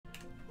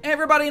Hey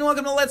everybody, and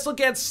welcome to Let's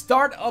Look at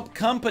Startup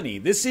Company.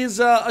 This is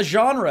a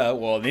genre,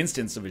 well, an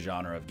instance of a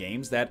genre of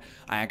games that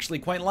I actually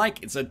quite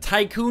like. It's a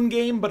tycoon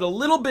game, but a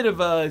little bit of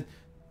a...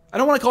 I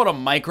don't want to call it a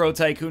micro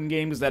tycoon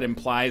game, because that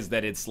implies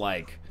that it's,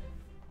 like,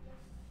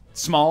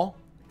 small.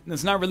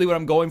 That's not really what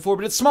I'm going for,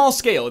 but it's small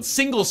scale. It's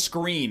single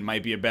screen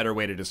might be a better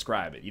way to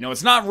describe it. You know,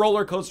 it's not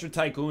Roller Coaster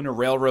Tycoon or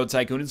Railroad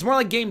Tycoon. It's more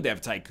like Game Dev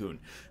Tycoon.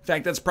 In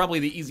fact, that's probably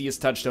the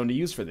easiest touchstone to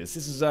use for this.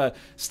 This is a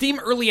Steam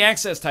Early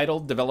Access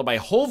title developed by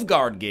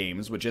Hovgard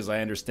Games, which, as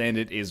I understand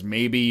it, is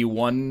maybe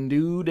one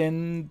dude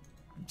and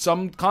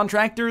some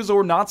contractors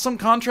or not some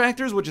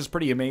contractors, which is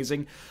pretty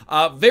amazing.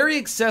 Very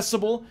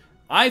accessible.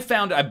 I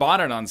bought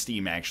it on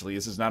Steam, actually.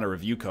 This is not a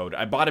review code.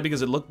 I bought it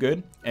because it looked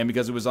good, and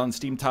because it was on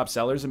Steam Top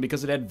Sellers, and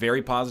because it had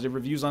very positive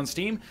reviews on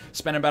Steam.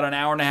 Spent about an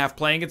hour and a half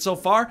playing it so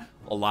far.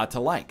 A lot to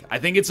like. I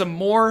think it's a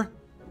more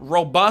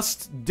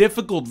robust,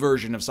 difficult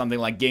version of something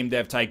like Game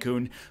Dev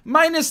Tycoon,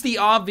 minus the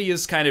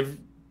obvious kind of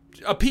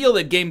appeal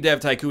that Game Dev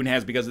Tycoon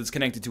has because it's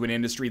connected to an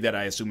industry that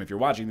I assume if you're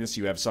watching this,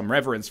 you have some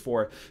reverence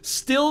for.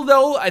 Still,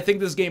 though, I think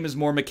this game is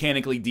more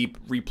mechanically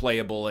deep,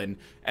 replayable, and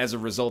as a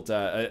result,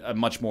 a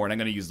much more, and I'm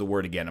going to use the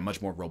word again, a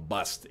much more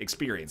robust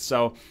experience.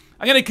 So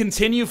I'm going to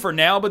continue for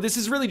now, but this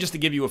is really just to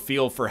give you a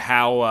feel for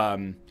how,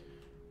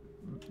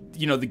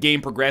 you know, the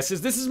game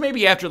progresses. This is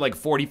maybe after like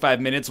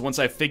 45 minutes once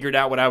I figured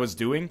out what I was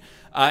doing.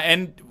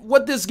 And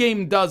what this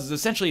game does is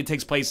essentially it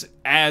takes place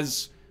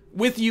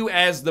with you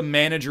as the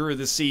manager or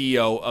the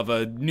CEO of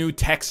a new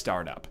tech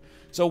startup.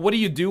 So what do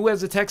you do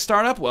as a tech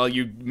startup? Well,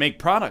 you make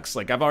products.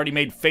 Like, I've already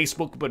made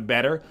Facebook, but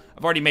better.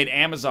 I've already made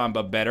Amazon,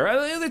 but better.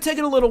 They're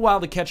taking a little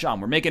while to catch on.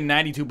 We're making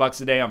 92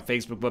 bucks a day on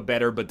Facebook, but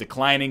better, but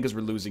declining because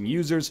we're losing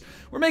users.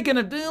 We're making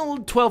a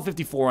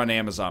 $12.54 on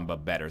Amazon,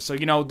 but better. So,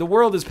 you know, the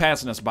world is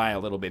passing us by a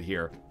little bit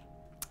here.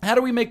 How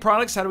do we make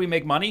products? How do we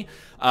make money?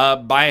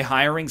 By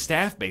hiring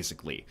staff,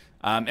 basically.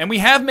 And we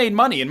have made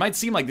money. It might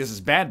seem like this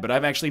is bad, but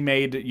I've actually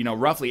made, you know,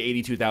 roughly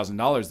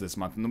 $82,000 this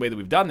month. And the way that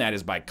we've done that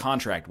is by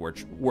contract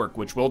work,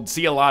 which we'll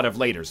see a lot of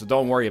later, so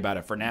don't worry about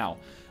it for now.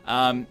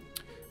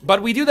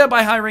 But we do that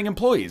by hiring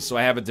employees. So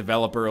I have a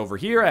developer over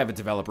here. I have a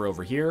developer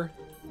over here.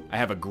 I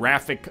have a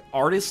graphic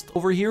artist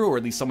over here, or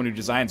at least someone who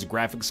designs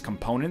graphics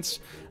components,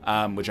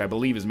 which I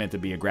believe is meant to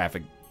be a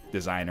graphic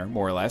designer,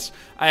 more or less.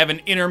 I have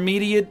an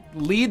intermediate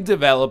lead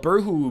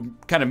developer who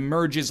kind of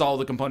merges all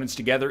the components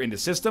together into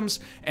systems,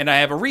 and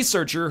I have a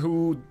researcher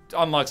who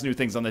unlocks new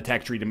things on the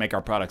tech tree to make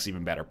our products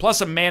even better.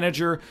 Plus a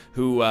manager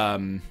who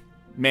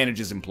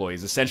manages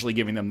employees, essentially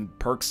giving them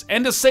perks,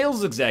 and a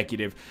sales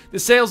executive. The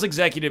sales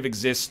executive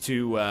exists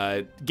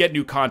to get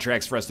new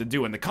contracts for us to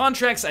do, and the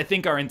contracts, I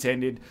think, are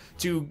intended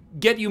to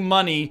get you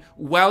money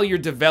while you're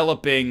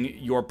developing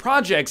your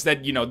projects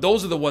that, you know,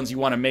 those are the ones you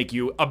want to make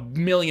you $1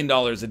 million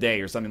a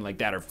day or something like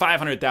that, or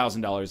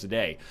 $500,000 a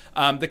day.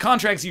 The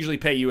contracts usually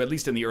pay you, at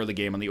least in the early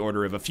game, on the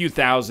order of a few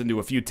thousand to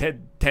a few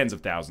tens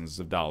of thousands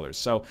of dollars.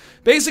 So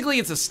basically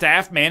it's a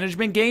staff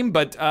management game,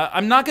 but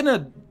I'm not going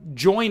to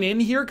join in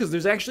here because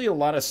there's actually a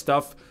lot of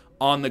stuff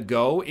on the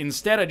go.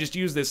 Instead, I just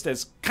use this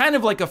as kind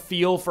of like a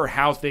feel for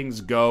how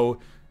things go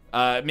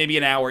maybe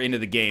an hour into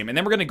the game. And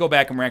then we're going to go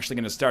back and we're actually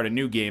going to start a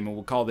new game, and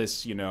we'll call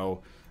this, you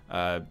know,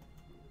 well,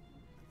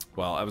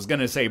 I was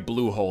going to say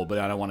Blue Hole, but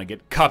I don't want to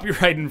get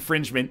copyright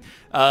infringement.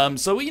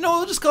 So, you know,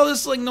 we'll just call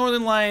this like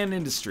Northern Lion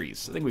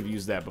Industries. I think we've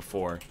used that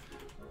before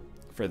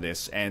for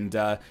this. And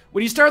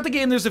when you start the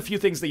game, there's a few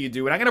things that you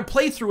do, and I'm going to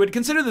play through it.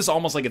 Consider this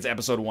almost like it's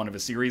episode 1 of a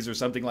series or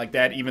something like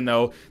that, even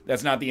though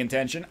that's not the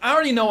intention. I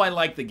already know I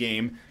like the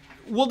game.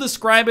 We'll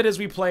describe it as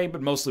we play,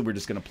 but mostly we're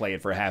just going to play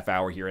it for a half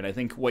hour here, and I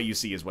think what you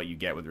see is what you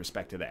get with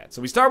respect to that.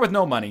 So we start with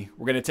no money.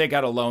 We're going to take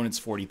out a loan. It's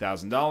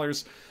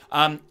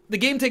 $40,000. The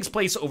game takes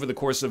place over the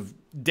course of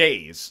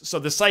days, so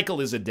the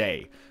cycle is a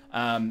day.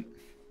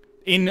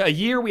 In a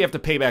year, we have to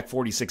pay back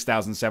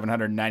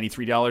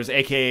 $46,793,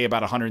 aka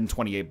about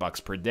 128 bucks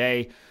per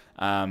day,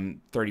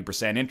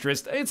 30%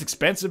 interest. It's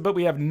expensive, but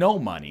we have no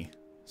money,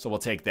 so we'll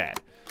take that.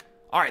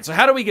 All right, so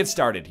how do we get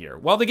started here?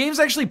 Well, the game's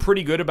actually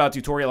pretty good about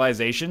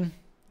tutorialization.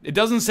 It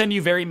doesn't send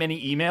you very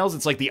many emails.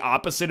 It's like the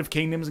opposite of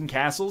Kingdoms and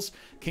Castles.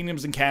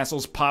 Kingdoms and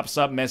Castles pops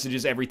up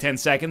messages every 10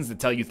 seconds that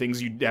tell you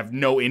things you have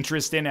no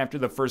interest in after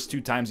the first 2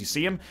 times you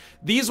see them.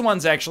 These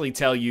ones actually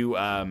tell you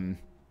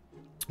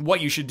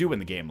what you should do in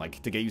the game.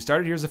 Like, to get you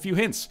started, here's a few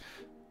hints.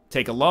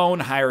 Take a loan,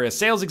 hire a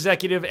sales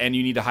executive, and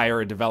you need to hire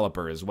a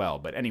developer as well.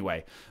 But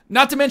anyway,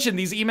 not to mention,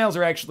 these emails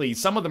are actually,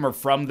 some of them are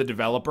from the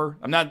developer.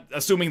 I'm not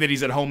assuming that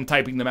he's at home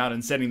typing them out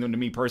and sending them to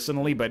me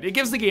personally, but it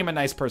gives the game a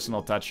nice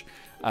personal touch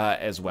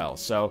as well.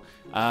 So,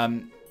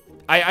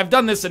 I've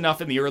done this enough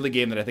in the early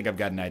game that I think I've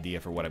got an idea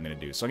for what I'm going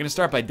to do. So I'm going to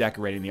start by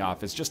decorating the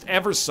office just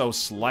ever so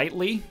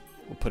slightly.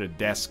 We'll put a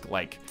desk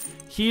like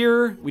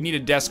here. We need a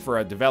desk for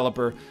our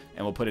developer,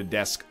 and we'll put a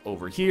desk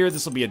over here.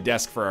 This will be a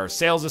desk for our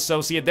sales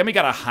associate. Then we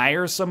got to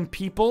hire some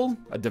people,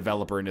 a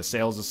developer and a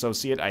sales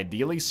associate,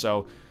 ideally.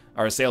 So,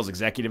 or a sales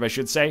executive, I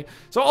should say.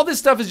 So all this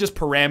stuff is just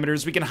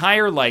parameters. We can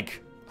hire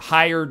like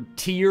higher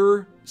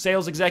tier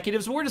sales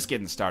executives, but we're just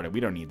getting started. We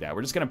don't need that.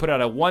 We're just going to put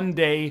out a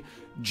 1-day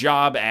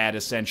job ad,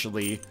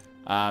 essentially,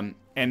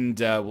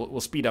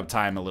 We'll speed up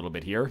time a little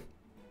bit here.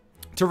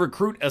 To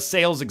recruit a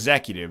sales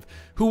executive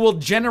who will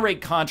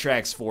generate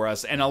contracts for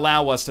us and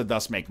allow us to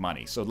thus make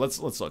money. So let's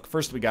look.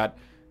 First we got...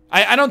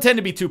 I don't tend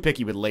to be too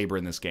picky with labor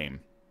in this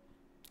game.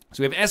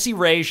 So we have Essie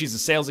Ray. She's a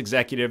sales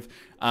executive.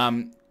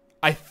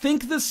 I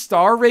think the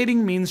star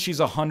rating means she's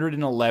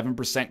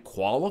 111%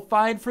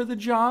 qualified for the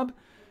job.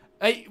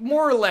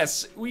 More or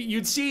less,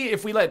 you'd see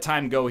if we let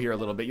time go here a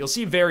little bit, you'll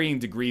see varying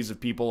degrees of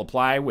people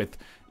apply with,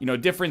 you know,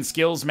 different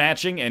skills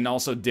matching and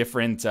also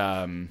different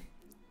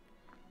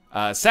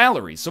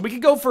salaries. So we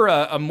could go for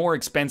a more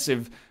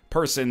expensive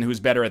person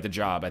who's better at the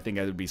job. I think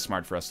that would be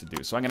smart for us to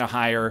do. So I'm going to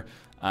hire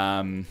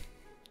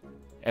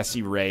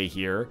Essie Ray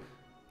here.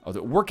 Oh,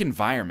 the work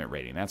environment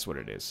rating, that's what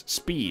it is.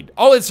 Speed.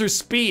 Oh, it's her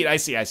speed. I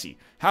see.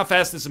 How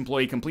fast this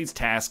employee completes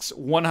tasks,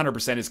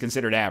 100% is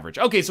considered average.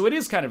 Okay, so it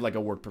is kind of like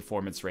a work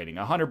performance rating.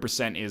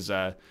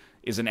 100%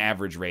 is an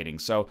average rating.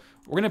 So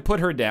we're going to put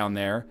her down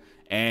there,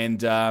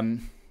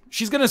 and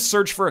she's going to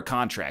search for a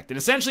contract. And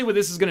essentially what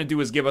this is going to do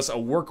is give us a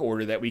work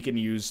order that we can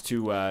use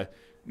to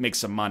make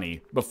some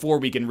money before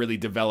we can really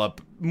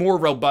develop more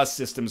robust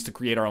systems to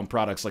create our own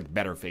products, like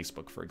better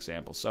Facebook, for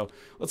example. So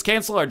let's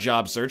cancel our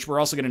job search. We're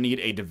also going to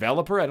need a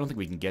developer. I don't think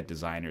we can get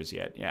designers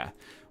yet. Yeah,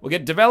 we'll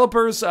get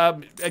developers.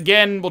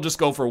 Again, we'll just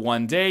go for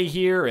 1 day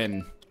here,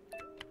 and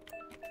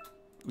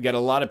we got a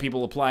lot of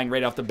people applying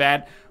right off the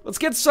bat. Let's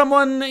get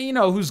someone, you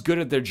know, who's good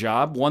at their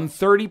job.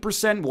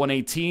 130%,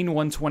 118,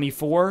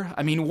 124.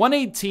 I mean,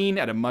 118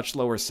 at a much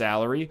lower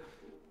salary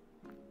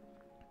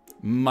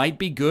might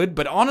be good,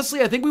 but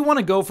honestly, I think we want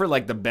to go for,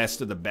 like, the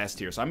best of the best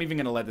here. So I'm even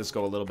going to let this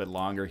go a little bit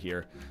longer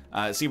here.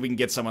 See if we can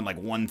get someone like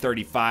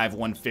 135,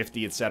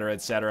 150, etc.,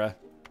 etc.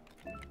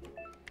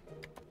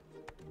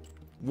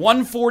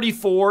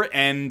 144,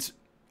 and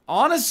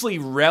honestly,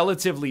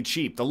 relatively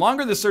cheap. The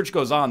longer the search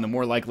goes on, the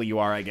more likely you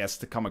are, I guess,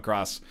 to come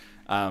across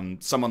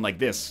someone like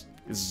this.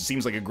 This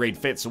seems like a great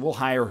fit, so we'll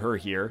hire her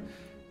here.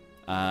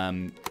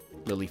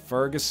 Lily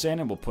Ferguson,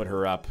 and we'll put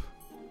her up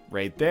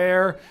right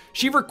there.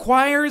 She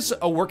requires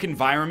a work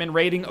environment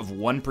rating of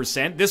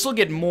 1%. This will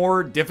get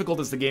more difficult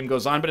as the game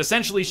goes on, but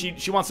essentially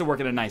she wants to work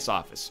in a nice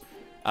office.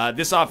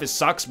 This office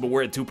sucks, but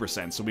we're at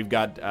 2%, so we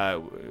got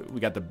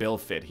the bill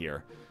fit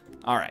here.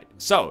 All right,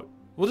 so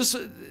we'll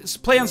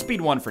just play on speed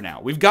 1 for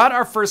now. We've got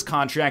our first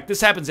contract. This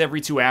happens every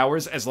 2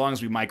 hours as long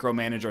as we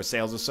micromanage our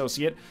sales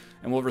associate,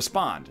 and we'll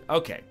respond.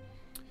 Okay.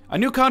 A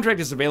new contract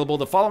is available.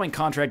 The following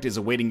contract is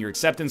awaiting your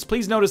acceptance.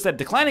 Please notice that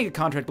declining a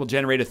contract will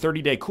generate a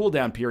 30-day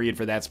cooldown period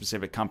for that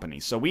specific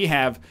company. So we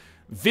have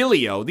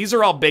Vilio. These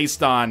are all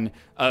based on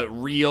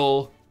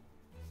real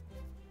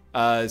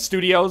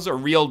studios or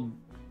real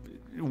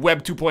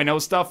Web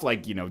 2.0 stuff,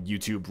 like, you know,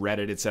 YouTube,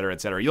 Reddit, etc.,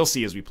 etc. You'll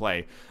see as we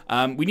play.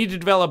 We need to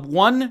develop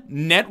 1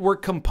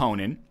 network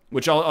component,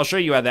 which I'll show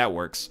you how that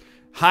works.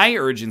 High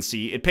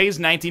urgency. It pays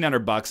 1,900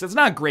 bucks. That's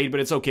not great, but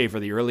it's okay for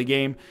the early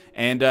game.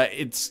 And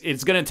it's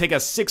going to take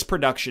us 6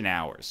 production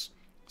hours.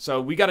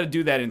 So we got to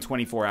do that in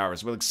 24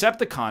 hours. We'll accept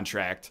the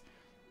contract.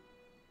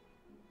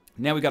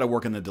 Now we got to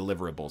work on the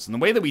deliverables. And the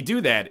way that we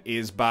do that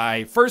is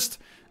by, first,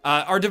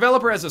 our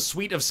developer has a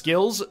suite of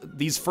skills.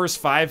 These first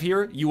 5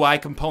 here: UI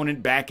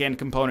component, backend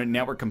component,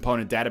 network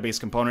component, database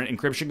component,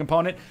 encryption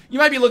component. You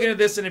might be looking at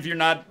this, and if you're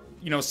not,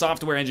 you know,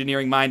 software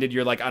engineering minded,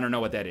 you're like, I don't know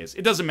what that is.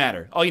 It doesn't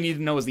matter. All you need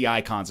to know is the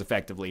icons,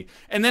 effectively.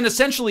 And then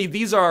essentially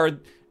these are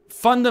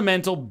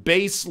fundamental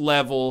base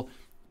level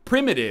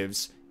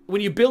primitives. When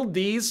you build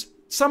these,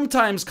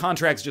 sometimes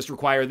contracts just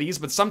require these,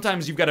 but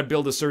sometimes you've got to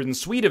build a certain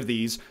suite of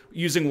these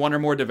using 1 or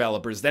more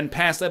developers, then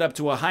pass that up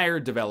to a higher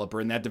developer,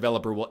 and that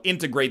developer will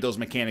integrate those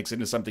mechanics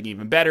into something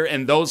even better,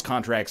 and those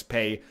contracts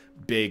pay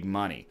big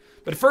money.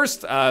 But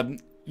first,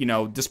 you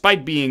know,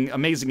 despite being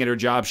amazing at her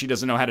job, she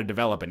doesn't know how to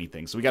develop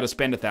anything. So we got to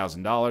spend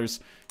 $1,000.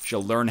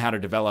 She'll learn how to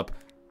develop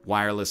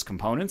wireless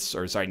components,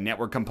 or sorry,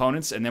 network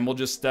components, and then we'll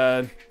just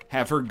have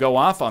her go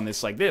off on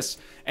this like this.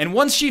 And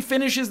once she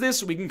finishes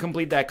this, we can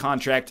complete that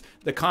contract.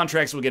 The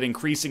contracts will get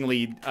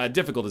increasingly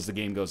difficult as the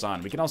game goes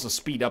on. We can also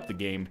speed up the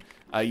game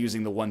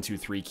using the 1, 2,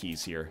 3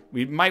 keys here.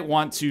 We might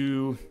want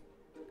to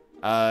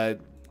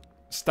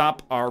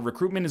stop our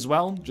recruitment as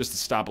well, just to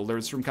stop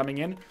alerts from coming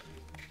in.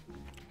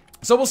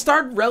 So we'll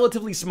start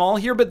relatively small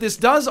here, but this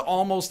does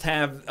almost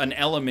have an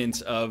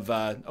element of,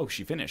 oh,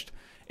 she finished.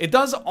 It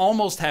does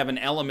almost have an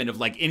element of,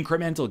 like,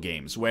 incremental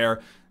games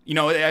where, you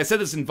know, I said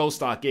this in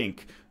Vostok Inc.,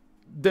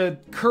 the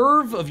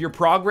curve of your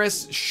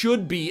progress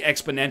should be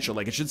exponential.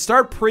 Like, it should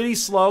start pretty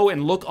slow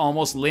and look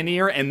almost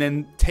linear and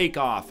then take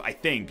off, I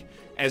think,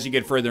 as you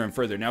get further and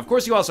further. Now, of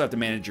course, you also have to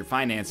manage your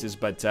finances,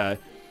 but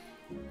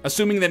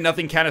assuming that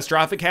nothing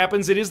catastrophic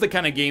happens, it is the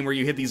kind of game where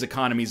you hit these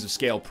economies of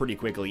scale pretty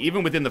quickly.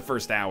 Even within the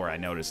first hour, I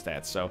noticed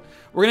that. So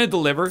we're going to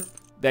deliver.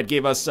 That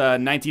gave us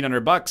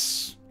 1,900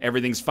 bucks.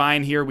 Everything's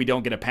fine here. We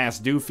don't get a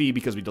past due fee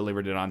because we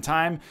delivered it on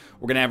time.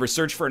 We're going to have her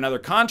search for another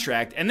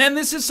contract. And then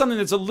this is something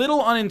that's a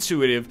little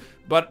unintuitive,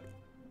 but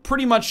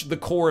pretty much the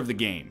core of the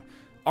game.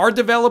 Our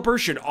developer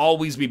should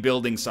always be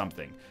building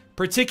something.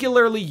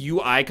 Particularly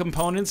UI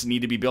components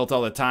need to be built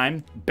all the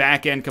time.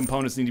 Back-end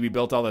components need to be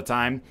built all the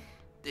time.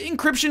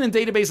 encryption and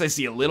database I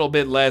see a little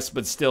bit less,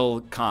 but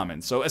still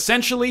common. So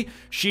essentially,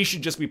 she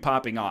should just be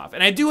popping off.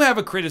 And I do have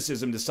a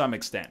criticism to some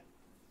extent.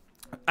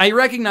 I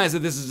recognize that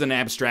this is an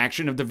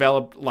abstraction of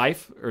developed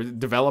life, or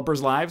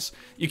developers' lives.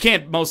 You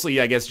can't mostly,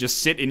 I guess, just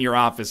sit in your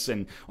office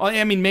and, well,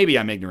 I mean, maybe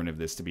I'm ignorant of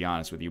this, to be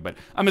honest with you, but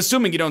I'm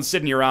assuming you don't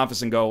sit in your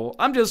office and go,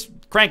 I'm just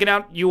cranking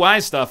out UI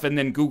stuff, and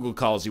then Google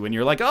calls you, and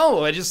you're like,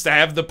 oh, I just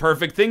have the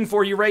perfect thing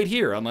for you right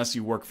here, unless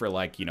you work for,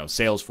 like, you know,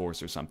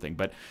 Salesforce or something.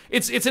 But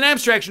it's an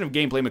abstraction of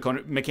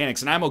gameplay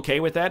mechanics, and I'm okay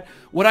with that.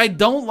 What I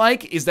don't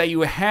like is that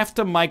you have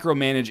to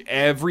micromanage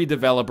every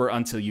developer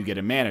until you get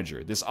a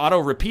manager. This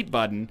auto-repeat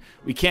button,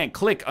 we can't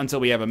click until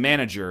we have a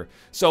manager.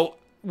 So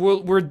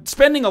we're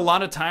spending a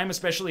lot of time,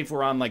 especially if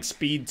we're on like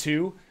speed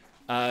 2,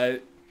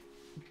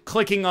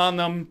 clicking on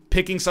them,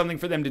 picking something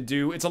for them to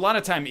do. It's a lot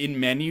of time in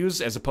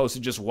menus as opposed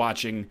to just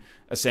watching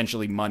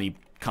essentially money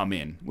come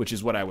in, which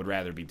is what I would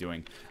rather be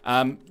doing.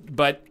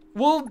 But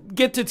we'll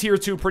get to tier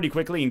 2 pretty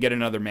quickly and get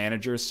another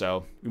manager,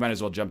 so we might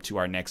as well jump to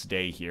our next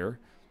day here.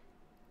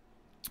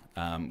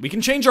 We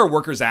can change our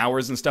workers'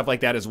 hours and stuff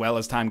like that as well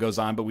as time goes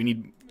on, but we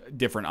need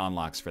different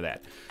unlocks for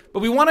that. But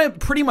we want to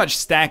pretty much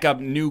stack up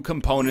new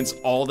components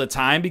all the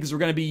time because we're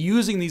going to be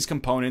using these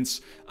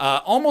components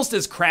almost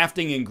as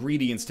crafting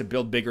ingredients to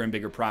build bigger and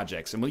bigger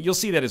projects. And you'll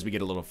see that as we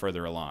get a little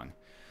further along.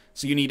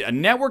 So you need a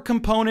network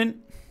component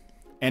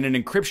and an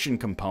encryption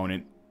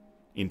component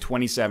in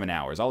 27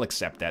 hours. I'll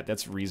accept that.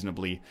 That's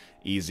reasonably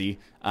easy.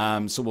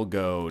 So we'll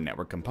go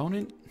network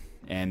component.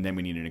 And then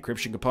we need an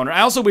encryption component.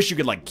 I also wish you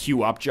could, like,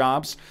 queue up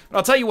jobs. But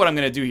I'll tell you what I'm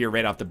going to do here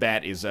right off the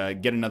bat is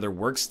get another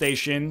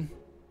workstation.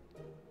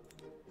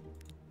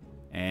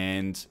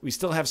 And we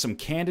still have some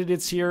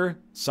candidates here.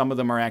 Some of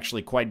them are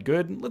actually quite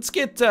good. Let's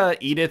get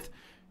Edith.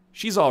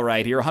 She's all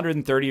right here.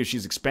 130 if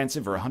she's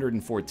expensive, or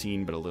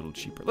 114 but a little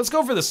cheaper. Let's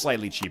go for the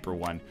slightly cheaper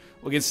one.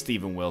 We'll get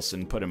Steven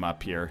Wilson, put him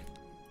up here.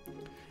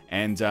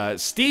 And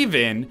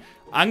Steven,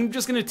 I'm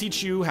just going to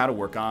teach you how to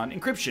work on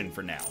encryption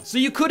for now. So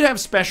you could have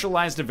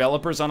specialized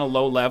developers on a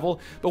low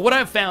level, but what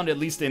I've found, at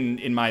least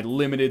in my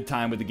limited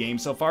time with the game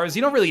so far, is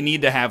you don't really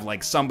need to have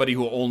like somebody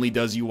who only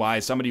does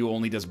UI, somebody who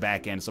only does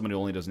backend, somebody who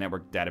only does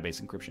network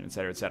database encryption,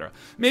 etc., etc.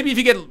 Maybe if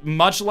you get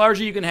much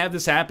larger, you can have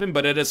this happen,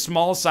 but at a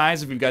small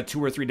size, if you've got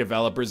 2 or 3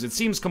 developers, it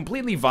seems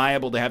completely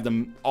viable to have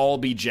them all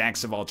be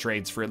jacks of all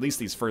trades for at least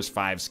these first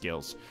 5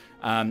 skills.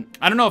 I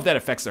don't know if that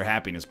affects their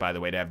happiness, by the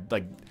way, to have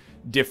like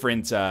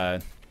different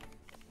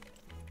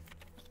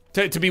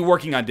to be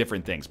working on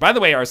different things. By the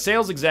way, our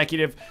sales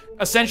executive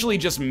essentially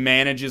just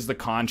manages the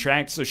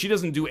contract, so she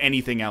doesn't do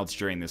anything else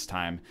during this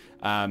time.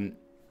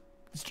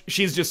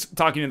 She's just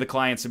talking to the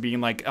clients and being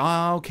like,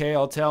 oh, okay,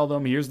 I'll tell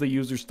them, here's the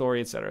user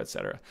story, etc.,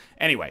 etc.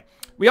 Anyway,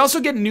 we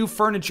also get new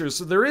furniture,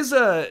 so there is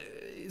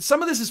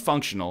some of this is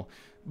functional,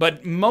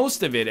 but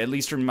most of it, at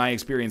least from my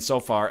experience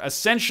so far,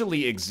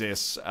 essentially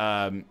exists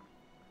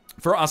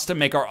for us to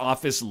make our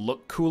office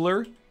look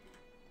cooler.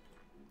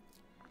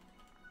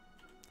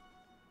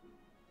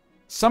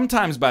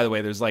 Sometimes, by the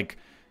way, there's like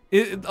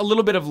a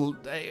little bit of,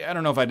 I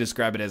don't know if I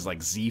describe it as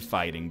like Z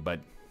fighting,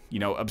 but, you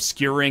know,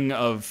 obscuring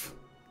of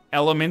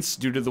elements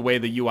due to the way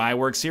the UI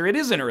works here. It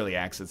is in early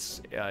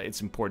access,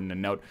 it's important to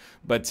note.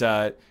 But,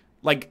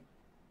 like,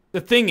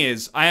 the thing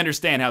is, I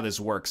understand how this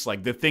works.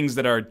 Like, the things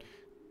that are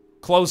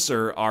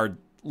closer are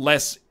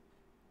less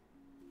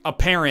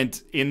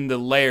apparent in the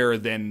layer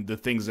than the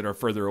things that are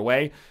further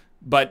away.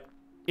 But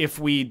if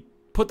we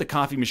put the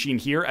coffee machine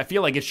here, I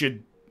feel like it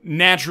should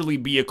naturally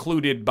be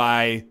occluded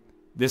by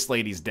this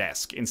lady's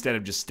desk instead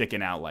of just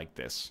sticking out like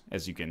this,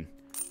 as you can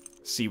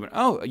see.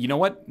 Oh, you know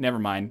what? Never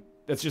mind.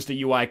 That's just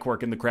a UI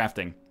quirk in the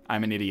crafting.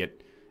 I'm an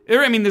idiot.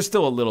 I mean, there's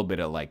still a little bit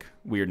of like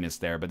weirdness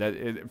there, but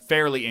that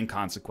fairly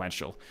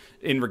inconsequential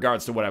in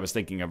regards to what I was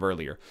thinking of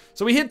earlier.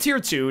 So we hit tier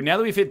 2. Now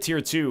that we've hit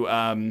tier 2,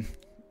 do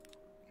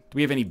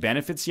we have any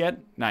benefits yet?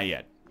 Not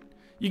yet.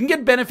 You can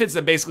get benefits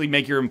that basically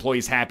make your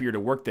employees happier to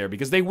work there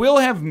because they will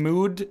have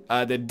mood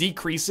that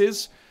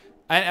decreases.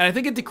 And I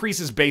think it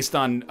decreases based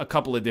on a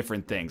couple of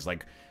different things.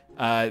 Like,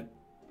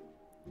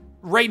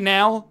 right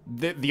now,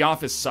 the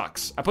office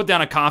sucks. I put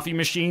down a coffee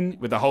machine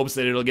with the hopes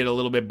that it'll get a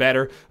little bit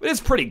better. But it's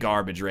pretty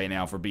garbage right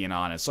now, for being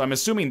honest. So I'm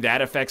assuming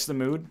that affects the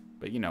mood.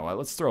 But, you know,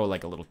 let's throw,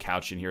 like, a little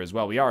couch in here as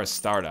well. We are a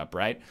startup,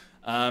 right?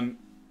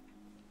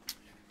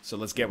 So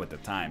let's get with the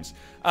times.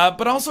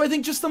 But also, I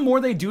think just the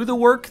more they do the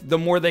work, the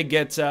more they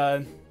get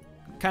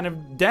kind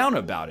of down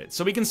about it.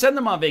 So we can send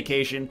them on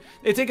vacation.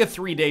 They take a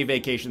 3-day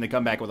vacation. They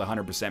come back with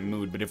 100%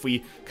 mood. But if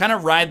we kind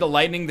of ride the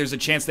lightning, there's a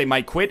chance they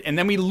might quit. And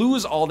then we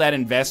lose all that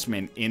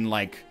investment in,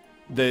 like,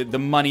 the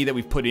money that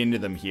we've put into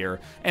them here.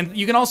 And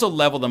you can also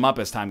level them up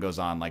as time goes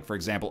on. Like, for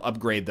example,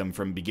 upgrade them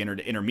from beginner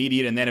to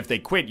intermediate. And then if they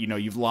quit, you know,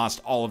 you've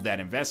lost all of that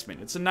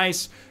investment. It's a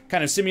nice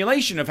kind of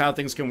simulation of how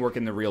things can work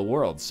in the real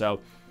world. So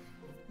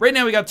right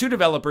now we got 2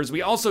 developers.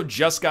 We also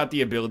just got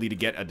the ability to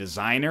get a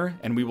designer.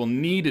 And we will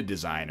need a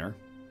designer.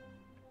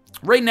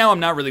 Right now, I'm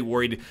not really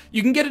worried.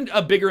 You can get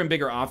a bigger and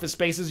bigger office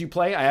space as you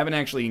play. I haven't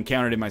actually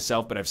encountered it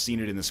myself, but I've seen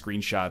it in the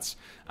screenshots.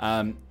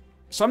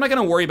 So I'm not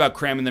going to worry about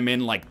cramming them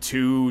in, like,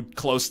 too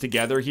close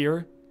together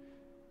here.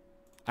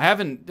 I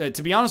haven't,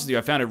 to be honest with you,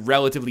 I found it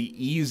relatively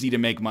easy to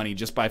make money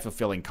just by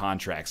fulfilling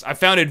contracts. I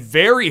found it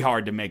very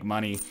hard to make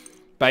money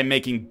by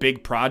making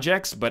big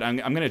projects, but I'm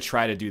going to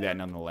try to do that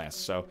nonetheless.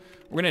 So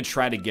we're going to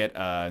try to get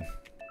a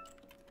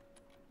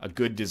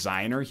good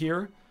designer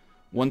here.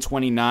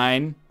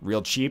 129,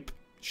 real cheap.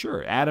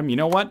 Sure, Adam, you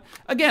know what?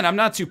 Again, I'm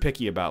not too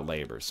picky about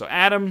labor. So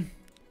Adam,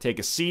 take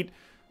a seat.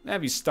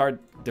 Have you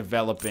start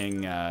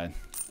developing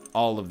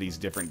all of these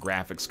different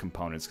graphics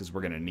components because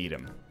we're going to need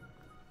them.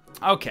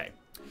 Okay.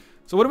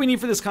 So what do we need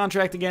for this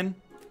contract again?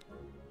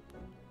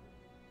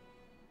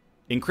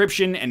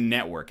 Encryption and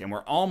network, and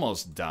we're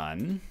almost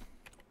done.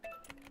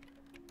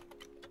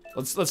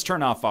 Let's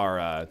turn off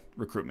our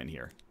recruitment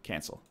here.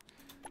 Cancel.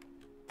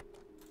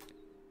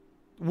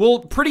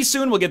 Pretty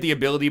soon we'll get the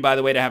ability, by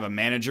the way, to have a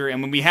manager.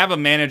 And when we have a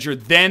manager,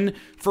 then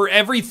for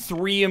every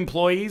 3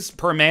 employees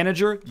per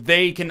manager,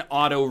 they can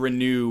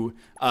auto-renew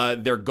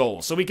their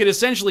goals. So we could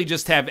essentially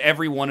just have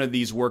every one of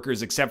these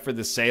workers, except for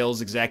the sales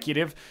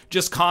executive,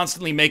 just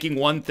constantly making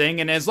one thing.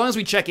 And as long as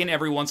we check in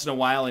every once in a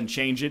while and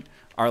change it,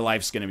 our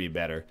life's going to be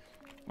better.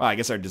 Well, I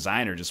guess our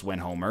designer just went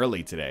home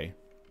early today.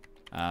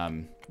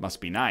 Must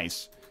be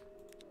nice.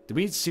 Did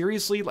we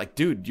seriously? Like,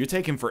 dude, you're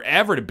taking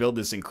forever to build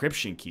this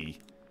encryption key.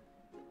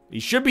 He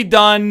should be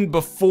done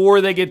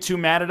before they get too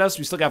mad at us.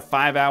 We still got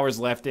 5 hours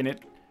left in it.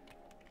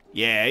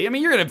 Yeah, I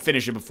mean, you're going to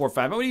finish it before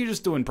 5. What are you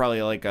just doing?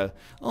 Probably like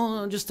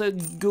just a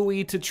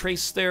GUI to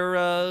trace their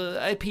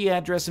IP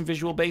address in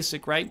Visual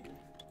Basic, right?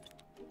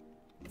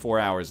 4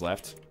 hours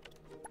left.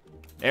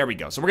 There we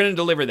go. So we're going to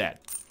deliver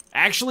that.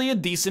 Actually, a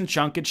decent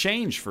chunk of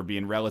change for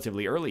being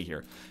relatively early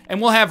here.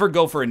 And we'll have her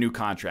go for a new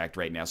contract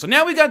right now. So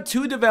now we got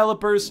 2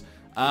 developers.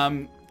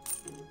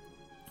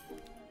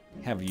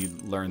 Have you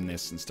learn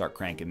this and start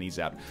cranking these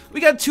out. We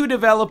got 2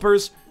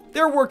 developers.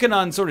 They're working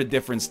on sort of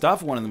different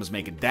stuff. One of them is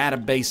making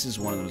databases.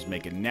 One of them is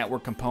making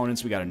network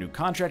components. We got a new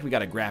contract. We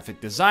got a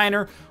graphic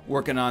designer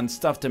working on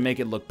stuff to make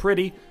it look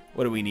pretty.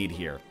 What do we need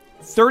here?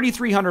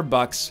 3,300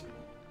 bucks.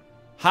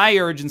 High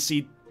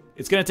urgency.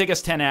 It's going to take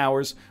us 10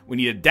 hours. We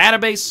need a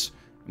database.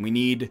 We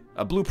need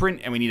a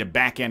blueprint. And we need a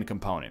back-end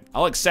component.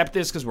 I'll accept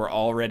this because we're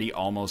already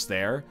almost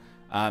there.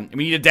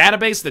 We need a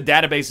database. The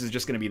database is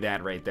just going to be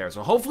that right there.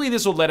 So hopefully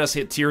this will let us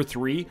hit tier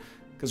 3.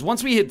 Because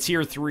once we hit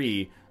tier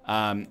 3,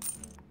 and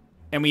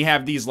we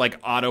have these like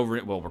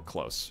well, we're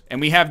close.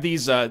 And we have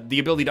these, the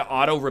ability to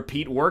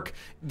auto-repeat work,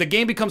 the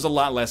game becomes a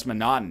lot less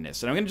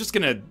monotonous. And I'm just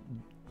going to,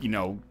 you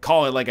know,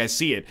 call it like I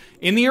see it.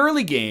 In the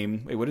early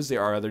game, wait, what is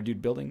our other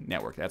dude building?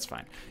 Network, that's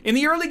fine. In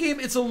the early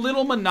game, it's a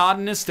little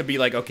monotonous to be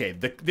like, okay,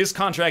 this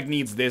contract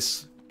needs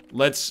this.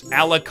 Let's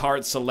a la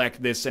carte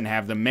select this and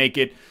have them make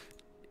it.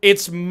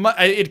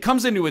 It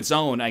comes into its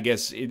own, I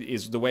guess,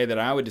 is the way that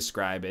I would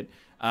describe it.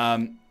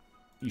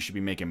 You should be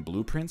making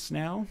blueprints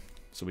now,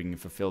 so we can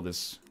fulfill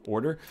this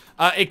order.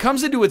 It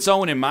comes into its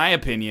own, in my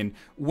opinion,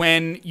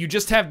 when you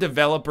just have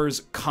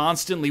developers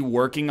constantly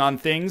working on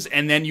things,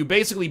 and then you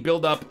basically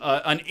build up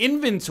an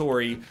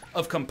inventory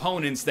of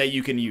components that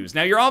you can use.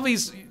 Now, you're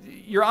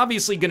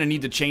obviously going to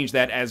need to change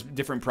that as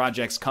different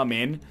projects come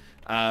in.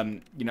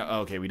 You know,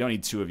 okay, we don't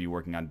need 2 of you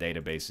working on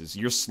databases.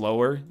 You're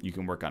slower. You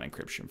can work on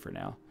encryption for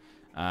now.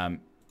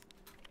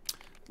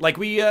 Like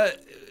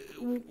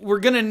we're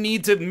gonna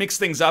need to mix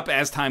things up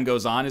as time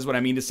goes on, is what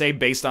I mean to say,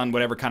 based on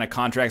whatever kind of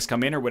contracts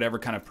come in or whatever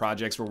kind of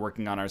projects we're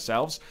working on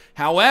ourselves.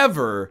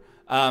 However,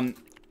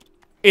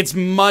 it's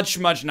much,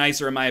 much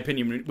nicer, in my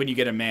opinion, when you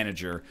get a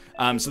manager,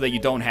 so that you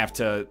don't have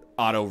to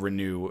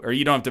auto-renew, or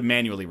you don't have to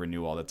manually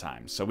renew all the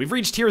time. So we've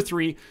reached tier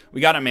 3,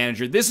 we got a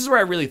manager. This is where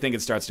I really think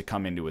it starts to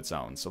come into its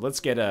own. So let's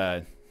get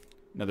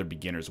another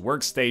beginner's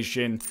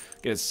workstation,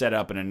 get it set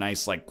up in a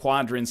nice like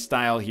quadrant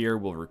style here.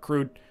 We'll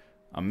recruit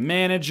a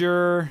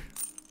manager.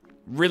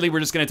 Really,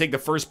 we're just gonna take the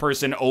first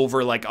person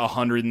over like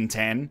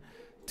 110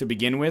 to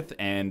begin with,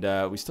 and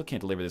we still can't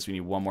deliver this. We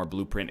need 1 more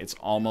blueprint. It's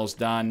almost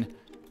done.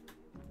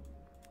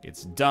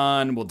 It's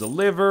done. We'll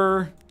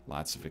deliver.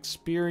 Lots of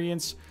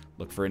experience.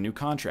 Look for a new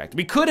contract.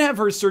 We could have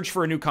her search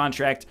for a new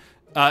contract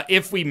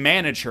if we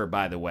manage her,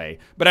 by the way.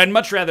 But I'd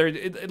much rather,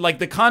 like,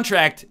 the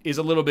contract is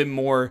a little bit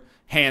more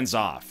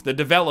hands-off. The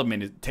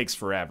development, it takes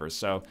forever.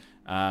 So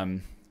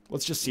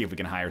let's just see if we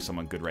can hire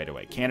someone good right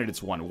away.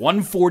 Candidates 1.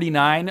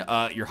 149,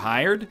 you're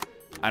hired.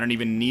 I don't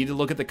even need to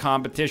look at the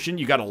competition.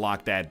 You got to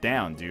lock that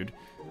down, dude.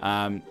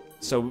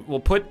 So we'll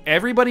put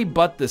everybody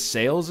but the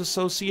sales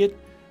associate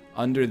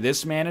under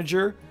this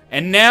manager.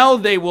 And now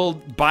they will,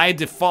 by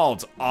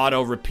default,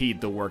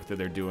 auto-repeat the work that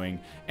they're doing.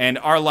 And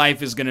our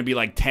life is going to be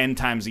like 10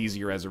 times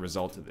easier as a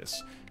result of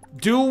this.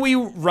 Do we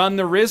run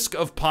the risk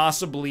of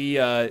possibly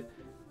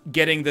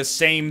getting the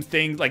same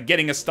thing, like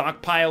getting a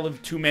stockpile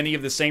of too many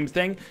of the same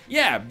thing?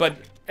 Yeah, but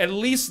at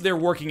least they're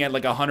working at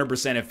like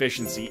 100%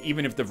 efficiency,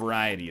 even if the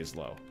variety is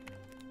low.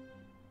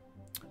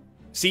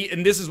 See,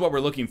 and this is what we're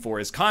looking for,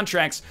 is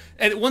contracts.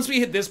 And once we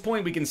hit this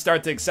point, we can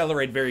start to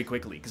accelerate very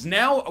quickly. Because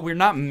now we're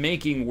not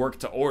making work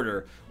to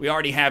order. We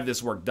already have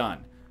this work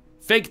done.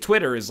 Fake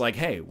Twitter is like,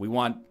 hey, we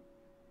want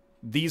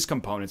these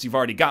components you've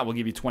already got. We'll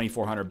give you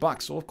 2,400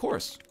 bucks. Well, of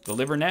course,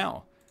 deliver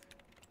now.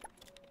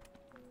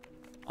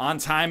 on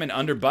time and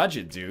under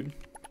budget, dude.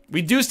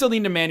 We do still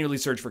need to manually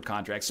search for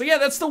contracts. So yeah,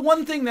 that's the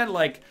one thing that,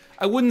 like,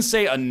 I wouldn't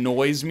say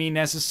annoys me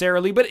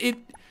necessarily, but it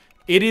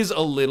is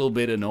a little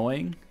bit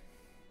annoying.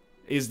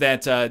 Is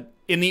that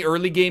in the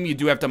early game, you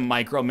do have to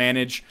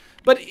micromanage.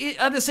 But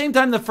at the same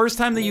time, the first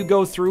time that you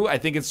go through, I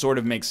think it sort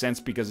of makes sense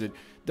because it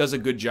does a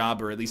good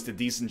job, or at least a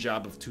decent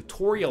job, of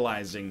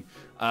tutorializing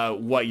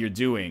what you're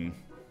doing.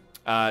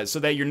 So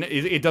that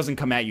it doesn't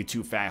come at you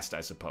too fast,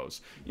 I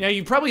suppose. You know,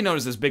 you probably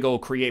noticed this big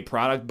old create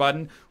product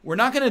button. We're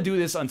not going to do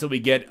this until we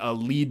get a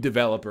lead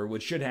developer,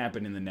 which should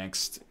happen in the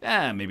next,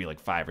 maybe like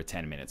 5 or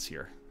 10 minutes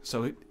here.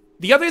 So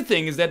the other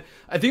thing is that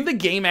I think the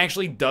game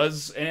actually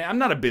does, and I'm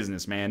not a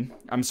businessman.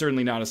 I'm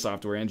certainly not a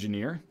software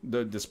engineer,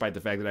 despite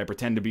the fact that I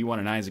pretend to be one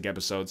in Isaac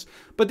episodes.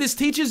 But this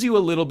teaches you a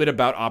little bit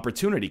about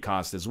opportunity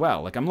cost as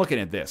well. Like, I'm looking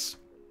at this.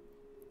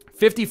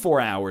 54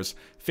 hours,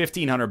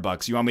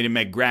 $1,500. You want me to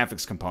make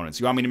graphics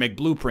components. You want me to make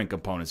blueprint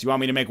components. You want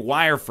me to make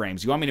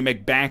wireframes. You want me to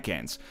make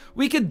backends.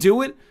 We could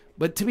do it,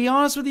 but to be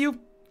honest with you,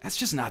 that's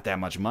just not that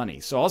much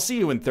money. So I'll see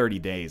you in 30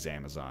 days,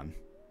 Amazon.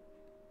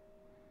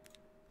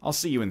 I'll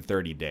see you in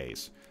 30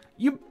 days.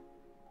 You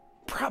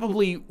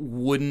probably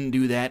wouldn't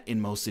do that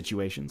in most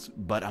situations,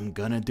 but I'm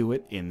gonna do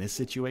it in this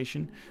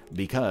situation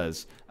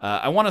because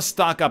I want to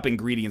stock up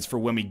ingredients for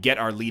when we get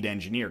our lead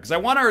engineer, because I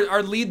want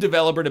our lead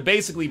developer to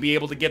basically be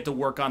able to get to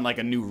work on like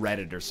a new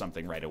Reddit or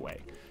something right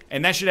away.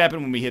 And that should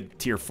happen when we hit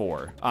tier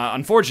 4.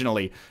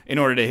 Unfortunately, in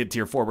order to hit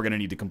tier 4, we're gonna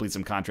need to complete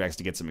some contracts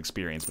to get some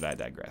experience, but I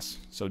digress.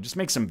 So just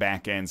make some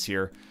back ends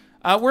here.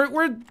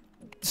 We're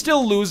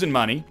still losing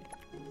money.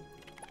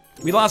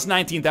 We lost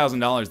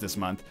 $19,000 this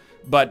month,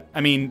 but I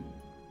mean,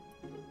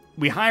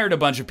 we hired a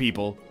bunch of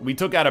people, we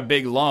took out a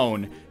big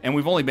loan, and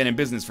we've only been in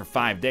business for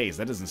 5 days.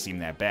 That doesn't seem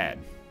that bad.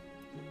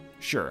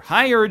 Sure,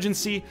 high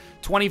urgency,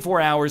 24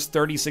 hours,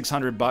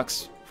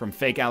 $3,600 from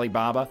fake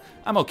Alibaba.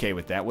 I'm okay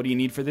with that. What do you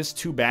need for this?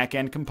 2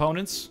 back-end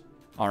components.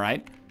 All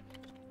right.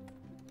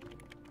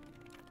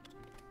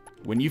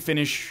 When you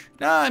finish,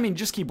 I mean,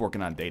 just keep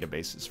working on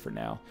databases for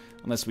now,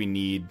 unless we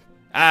need,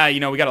 you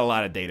know, we got a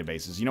lot of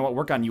databases. You know what?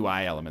 Work on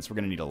UI elements. We're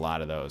gonna need a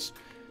lot of those.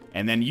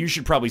 And then you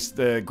should probably,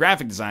 the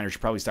graphic designer should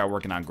probably start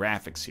working on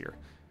graphics here.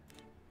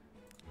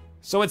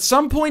 So at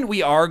some point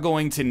we are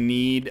going to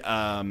need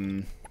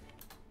to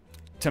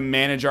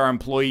manage our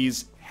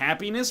employees'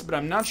 happiness, but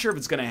I'm not sure if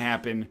it's going to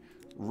happen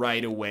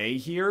right away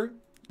here.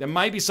 That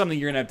might be something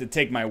you're going to have to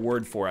take my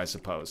word for, I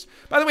suppose.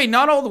 By the way,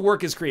 not all the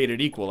work is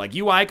created equal. Like,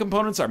 UI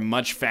components are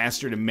much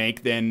faster to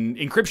make than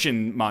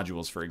encryption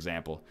modules, for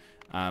example.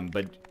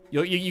 But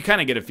you kind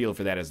of get a feel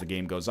for that as the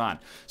game goes on.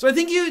 So I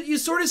think you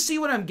sort of see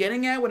what I'm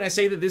getting at when I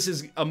say that this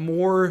is a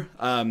more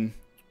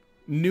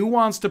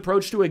nuanced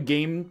approach to a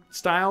game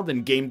style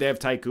than Game Dev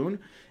Tycoon.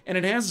 And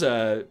it has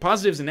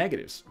positives and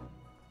negatives.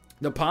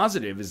 The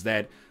positive is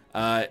that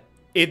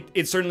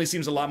it certainly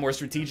seems a lot more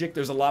strategic.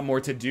 There's a lot more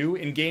to do.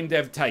 In Game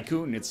Dev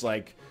Tycoon, it's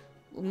like,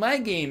 my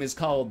game is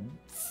called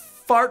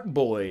Fart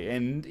Boy,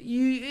 and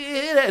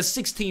it has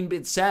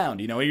 16-bit sound,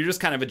 you know, and you're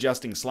just kind of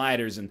adjusting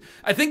sliders. And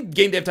I think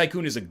Game Dev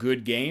Tycoon is a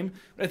good game,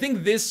 but I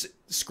think this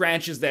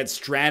scratches that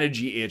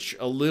strategy itch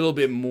a little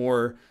bit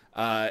more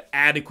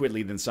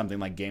adequately than something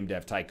like Game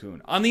Dev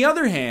Tycoon. On the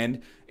other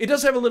hand, it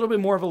does have a little bit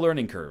more of a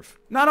learning curve.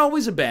 Not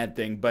always a bad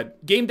thing,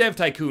 but Game Dev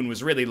Tycoon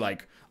was really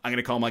like, I'm going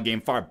to call my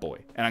game Fart Boy,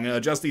 and I'm going to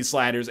adjust these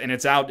sliders, and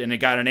it's out, and it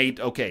got an 8.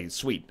 Okay,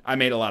 sweet. I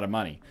made a lot of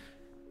money.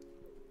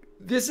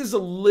 This is a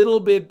little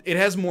bit, it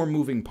has more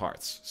moving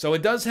parts. So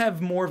it does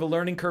have more of a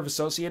learning curve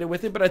associated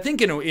with it, but I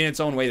think in its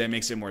own way that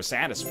makes it more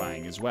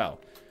satisfying as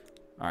well.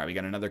 All right, we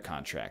got another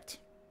contract.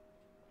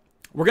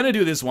 We're going to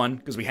do this one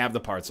because we have the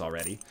parts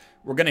already.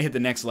 We're going to hit the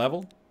next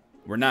level.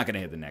 We're not going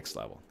to hit the next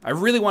level. I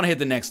really want to hit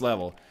the next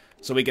level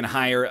so we can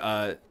hire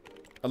a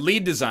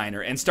lead designer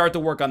and start to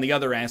work on the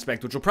other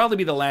aspect, which will probably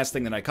be the last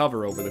thing that I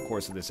cover over the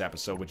course of this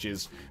episode, which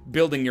is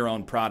building your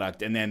own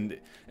product. And then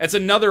that's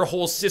another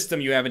whole system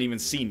you haven't even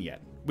seen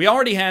yet. We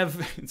already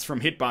have, it's from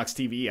Hitbox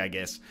TV, I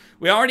guess.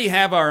 We already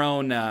have our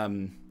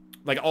own,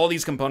 like, all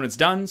these components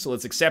done, so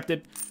let's accept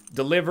it,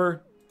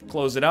 deliver,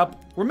 close it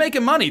up. We're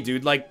making money,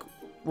 dude. Like,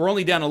 we're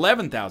only down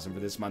 11,000 for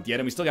this month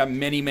yet, and we still got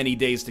many, many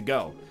days to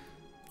go.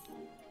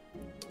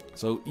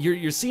 So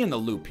you're seeing the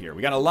loop here.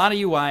 We got a lot of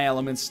UI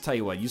elements. Tell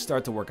you what, you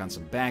start to work on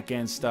some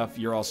back-end stuff.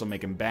 You're also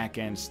making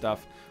back-end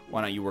stuff.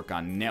 Why don't you work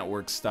on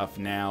network stuff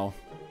now?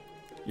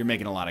 You're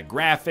making a lot of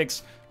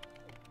graphics.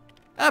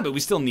 But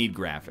we still need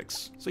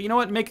graphics. So you know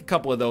what? Make a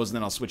couple of those, and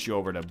then I'll switch you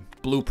over to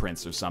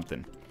blueprints or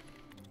something.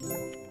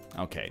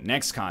 Okay,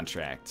 next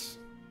contract.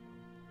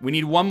 We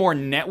need one more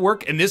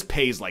network, and this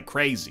pays like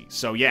crazy.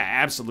 So yeah,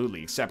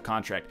 absolutely, accept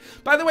contract.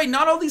 By the way,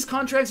 not all these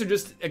contracts are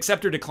just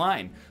accept or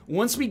decline.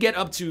 Once we get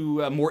up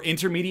to a more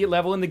intermediate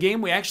level in the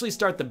game, we actually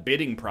start the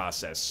bidding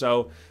process.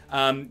 So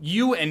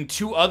you and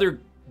 2 other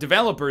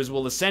developers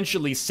will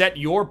essentially set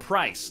your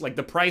price, like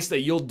the price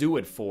that you'll do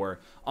it for,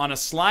 on a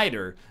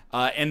slider,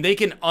 and they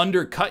can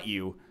undercut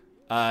you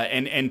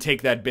and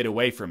take that bid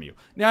away from you.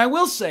 Now, I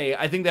will say,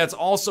 I think that's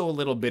also a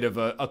little bit of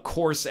a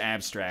coarse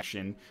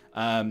abstraction.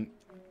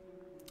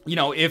 you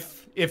know,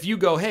 if you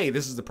go, hey,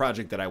 this is the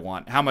project that I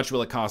want, how much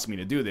will it cost me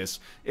to do this?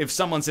 If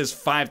someone says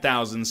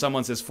 5,000,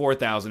 someone says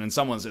 4,000, and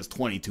someone says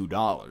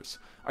 $22,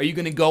 are you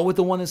going to go with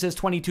the one that says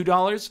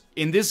 $22?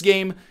 In this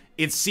game,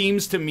 it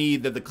seems to me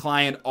that the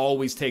client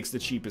always takes the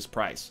cheapest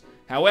price.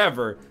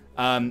 However,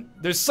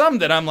 there's some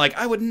that I'm like,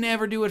 I would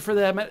never do it for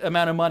that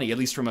amount of money, at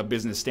least from a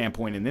business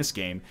standpoint in this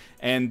game.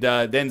 And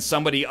then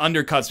somebody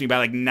undercuts me by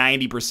like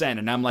 90%,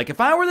 and I'm like,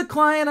 if I were the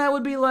client, I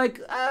would be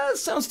like,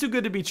 sounds too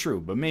good to be true.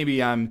 But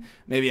maybe I'm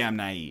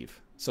naive.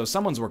 So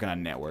someone's working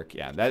on network.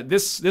 Yeah,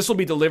 this will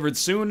be delivered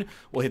soon.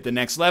 We'll hit the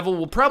next level.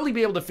 We'll probably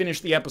be able to finish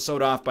the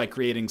episode off by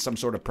creating some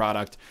sort of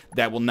product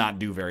that will not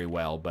do very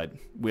well, but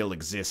will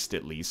exist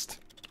at least.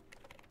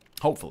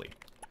 Hopefully.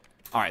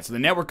 All right, so the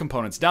network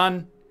component's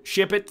done.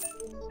 Ship it.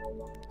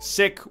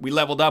 Sick. We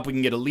leveled up. We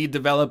can get a lead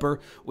developer.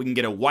 We can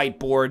get a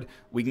whiteboard.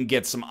 We can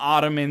get some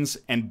ottomans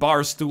and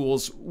bar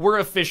stools. We're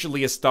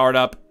officially a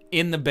startup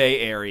in the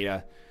Bay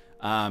Area.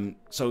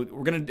 So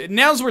we're gonna,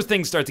 now's where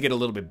things start to get a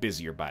little bit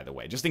busier, by the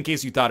way, just in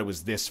case you thought it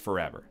was this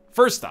forever.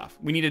 First off,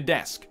 we need a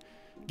desk.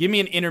 Give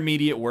me an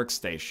intermediate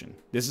workstation.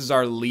 This is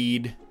our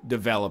lead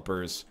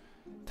developer's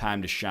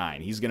time to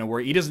shine. He's gonna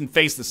work, he doesn't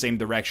face the same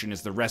direction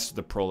as the rest of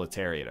the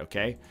proletariat,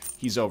 okay?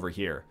 He's over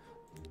here.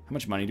 How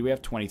much money do we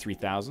have?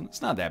 23,000?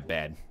 It's not that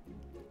bad.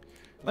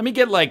 Let me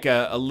get like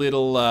a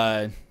little,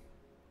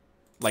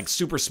 like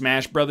Super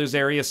Smash Brothers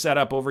area set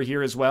up over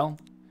here as well.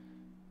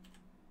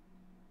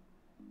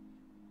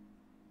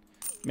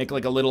 Make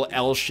like a little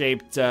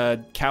L-shaped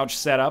couch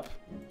setup.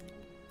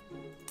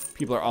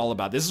 People are all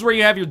about this. This is where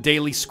you have your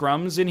daily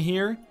scrums in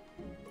here.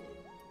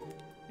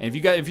 And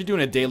if you're doing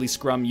a daily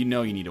scrum, you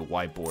know you need a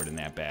whiteboard in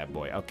that bad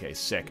boy. Okay,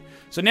 sick.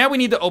 So now we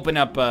need to open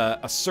up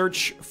a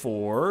search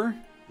for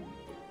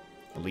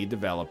the lead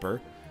developer.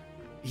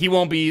 He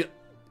won't be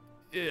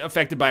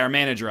affected by our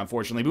manager,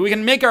 unfortunately, but we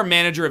can make our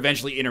manager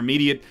eventually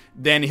intermediate.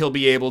 Then he'll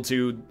be able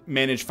to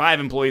manage 5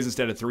 employees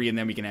instead of 3, and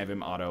then we can have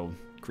him auto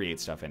create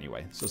stuff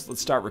anyway. So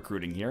let's start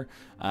recruiting here.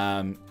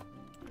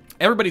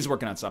 Everybody's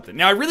working on something.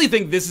 Now, I really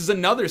think this is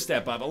another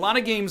step up. A lot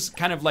of games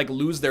kind of like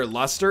lose their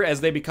luster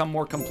as they become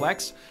more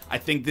complex. I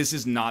think this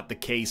is not the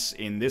case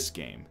in this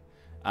game.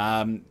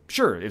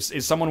 Sure,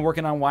 is someone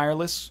working on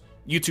wireless?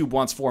 YouTube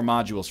wants 4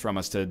 modules from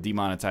us to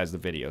demonetize the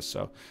video.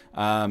 So,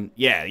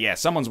 yeah,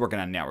 someone's working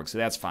on network, so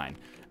that's fine.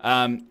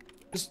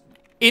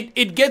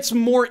 It gets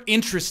more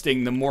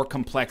interesting the more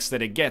complex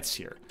that it gets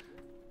here.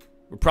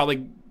 We're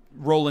probably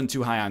rolling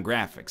too high on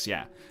graphics,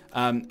 yeah.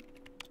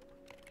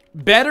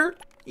 Better?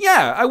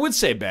 Yeah, I would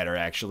say better,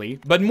 actually.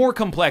 But more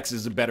complex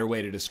is a better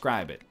way to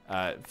describe it,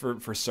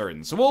 for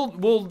certain. So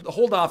we'll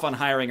hold off on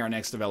hiring our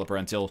next developer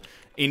until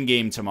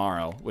in-game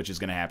tomorrow, which is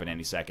going to happen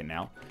any second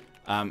now.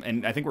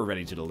 And I think we're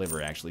ready to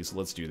deliver, actually, so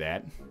let's do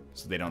that.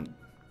 So they don't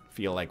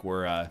feel like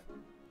we're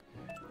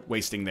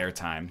wasting their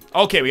time.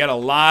 Okay, we got a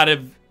lot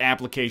of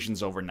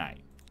applications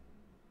overnight.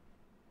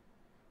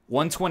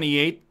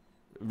 128.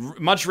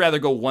 Much rather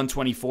go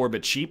 124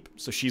 but cheap.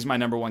 So she's my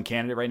 #1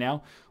 candidate right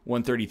now.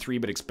 133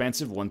 but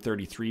expensive.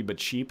 133 but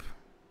cheap.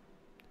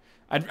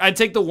 I'd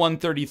take the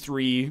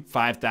 133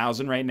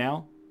 5,000 right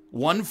now.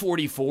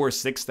 144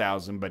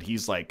 6,000, but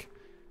he's like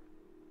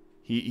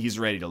he's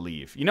ready to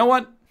leave. You know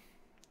what?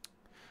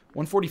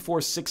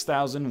 144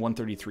 6,000.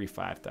 133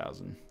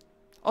 5,000.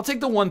 I'll take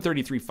the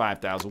 133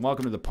 5,000.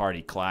 Welcome to the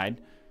party, Clyde.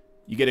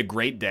 You get a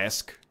great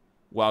desk.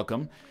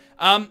 Welcome.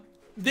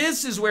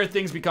 This is where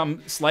things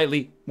become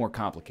slightly more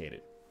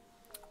complicated.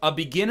 A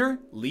beginner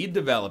lead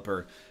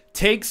developer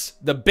takes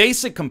the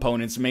basic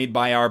components made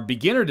by our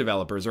beginner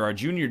developers or our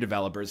junior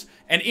developers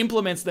and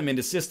implements them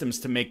into systems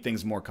to make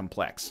things more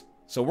complex.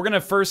 So we're going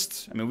to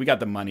first, I mean, we got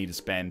the money to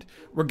spend.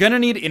 We're going to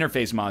need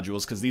interface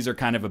modules because these are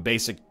kind of a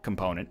basic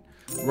component.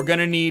 We're going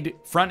to need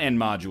front-end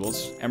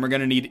modules, and we're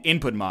going to need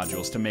input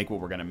modules to make what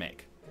we're going to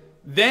make.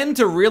 Then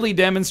to really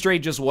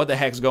demonstrate just what the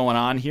heck's going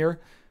on here,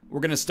 we're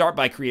going to start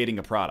by creating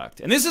a product.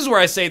 And this is where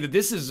I say that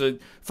this is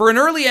for an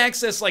early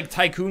access like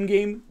tycoon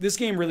game, this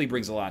game really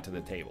brings a lot to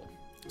the table.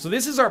 So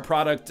this is our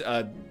product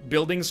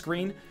building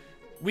screen.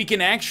 We can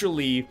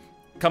actually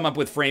come up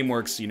with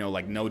frameworks, you know,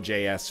 like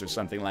Node.js or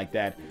something like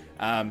that.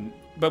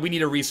 But we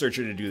need a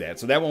researcher to do that.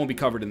 So that won't be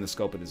covered in the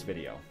scope of this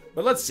video.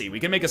 But let's see. We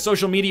can make a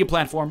social media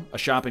platform, a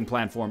shopping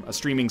platform, a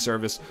streaming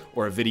service,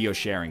 or a video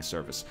sharing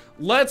service.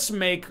 Let's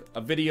make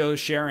a video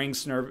sharing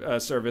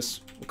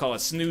service. We'll call it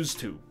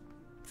SnoozeTube,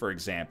 for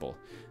example.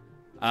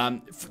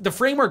 The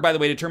framework, by the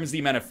way, determines the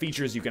amount of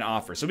features you can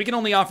offer. So we can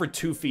only offer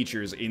 2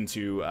 features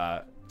into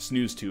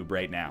SnoozeTube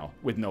right now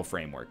with no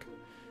framework.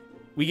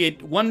 We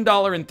get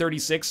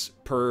 $1.36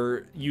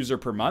 per user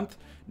per month.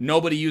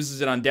 Nobody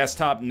uses it on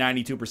desktop,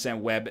 92%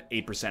 web,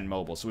 8%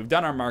 mobile. So we've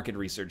done our market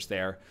research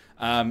there.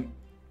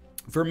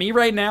 For me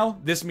right now,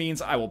 this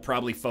means I will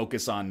probably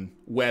focus on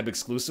web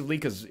exclusively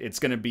because it's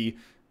going to be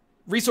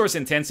resource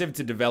intensive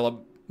to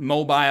develop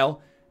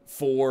mobile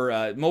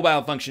for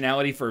mobile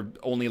functionality for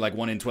only like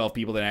 1 in 12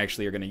 people that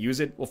actually are going to use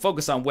it. We'll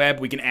focus on web.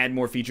 We can add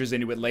more features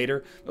into it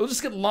later. We'll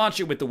just launch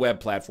it with the web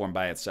platform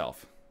by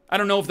itself. I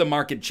don't know if the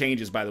market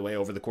changes, by the way,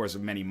 over the course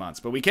of many months,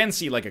 but we can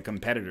see like a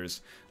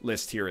competitors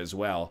list here as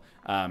well.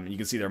 You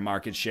can see their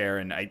market share,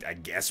 and I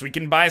guess we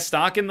can buy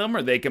stock in them,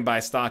 or they can buy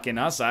stock in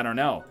us. I don't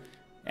know.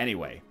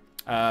 Anyway,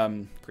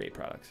 create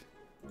product.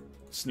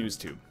 Snooze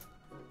tube.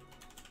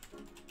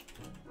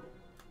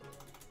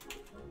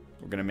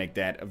 We're going to make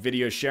that a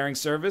video sharing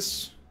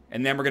service.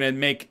 And then we're going to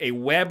make a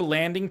web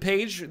landing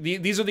page.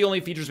 These are the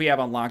only features we have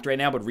unlocked right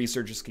now, but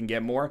researchers can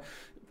get more.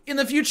 In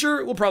the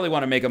future, we'll probably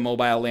want to make a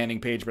mobile landing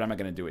page, but I'm not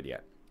going to do it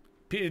yet.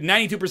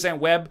 92%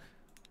 web,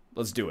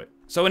 let's do it.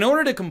 So in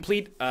order to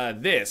complete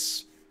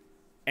this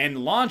and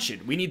launch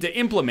it, we need to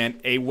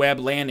implement a web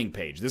landing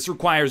page. This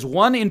requires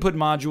 1 input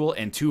module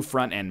and 2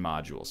 front-end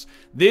modules.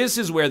 This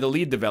is where the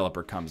lead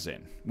developer comes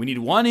in. We need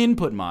 1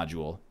 input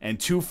module and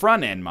 2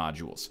 front-end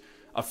modules.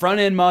 A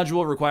front-end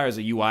module requires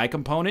a UI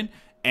component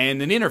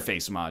and an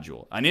interface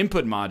module. An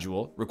input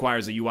module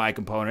requires a UI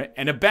component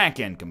and a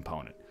back-end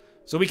component.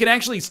 So we can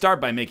actually start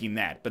by making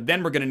that, but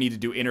then we're going to need to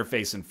do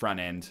interface and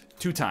front-end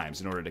 2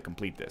 times in order to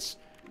complete this.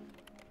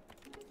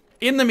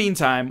 In the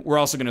meantime, we're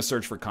also going to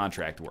search for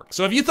contract work.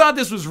 So if you thought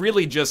this was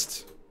really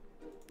just...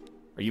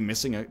 Are you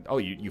missing a... Oh,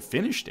 you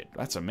finished it.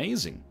 That's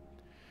amazing.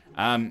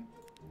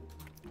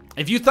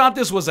 If you thought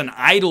this was an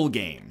idle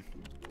game,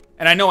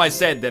 and I know I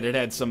said that it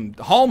had some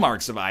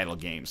hallmarks of idle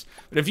games,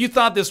 but if you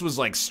thought this was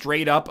like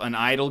straight up an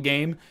idle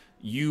game,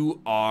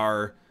 you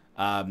are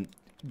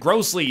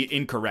grossly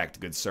incorrect,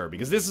 good sir,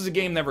 because this is a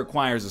game that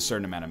requires a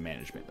certain amount of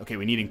management. Okay,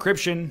 we need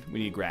encryption, we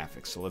need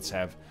graphics, so let's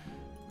have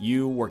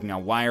you working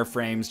on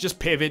wireframes. Just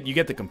pivot, you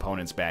get the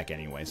components back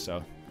anyway,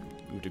 so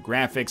move to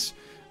graphics,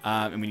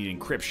 and we need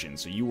encryption,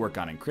 so you work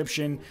on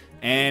encryption.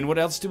 And what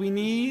else do we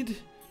need?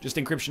 Just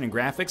encryption and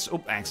graphics.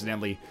 Oh, I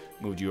accidentally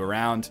moved you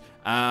around.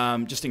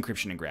 Just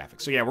encryption and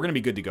graphics. So yeah, we're going to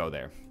be good to go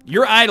there.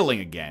 You're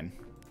idling again.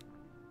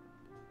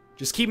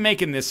 Just keep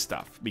making this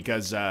stuff,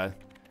 because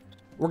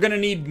we're going to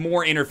need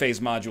more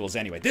interface modules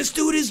anyway. This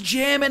dude is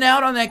jamming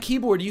out on that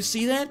keyboard. Do you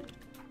see that?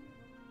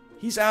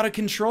 He's out of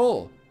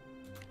control.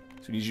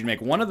 So we need you to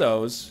make 1 of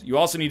those. You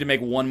also need to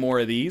make 1 more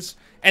of these.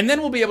 And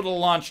then we'll be able to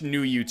launch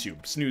new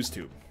YouTube,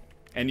 SnoozeTube.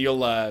 And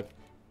you'll... And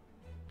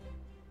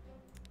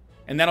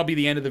that'll be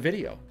the end of the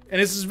video.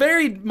 And this is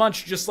very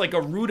much just like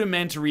a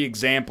rudimentary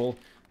example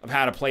of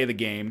how to play the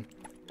game.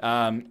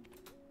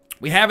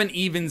 We haven't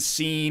even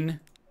seen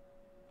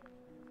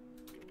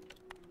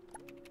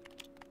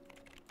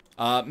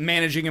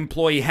managing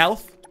employee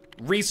health,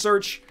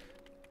 research,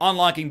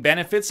 unlocking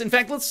benefits. In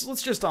fact,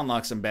 let's just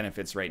unlock some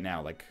benefits right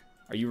now. Like,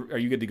 are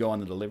you good to go on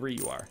the delivery?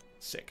 You are.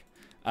 Sick.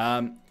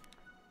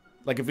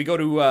 Like if we go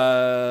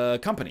to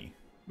company.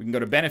 We can go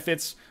to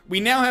benefits. We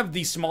now have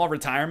the small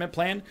retirement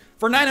plan.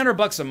 For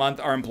 $900 a month,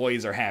 our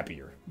employees are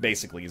happier,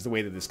 basically, is the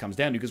way that this comes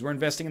down to, because we're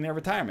investing in their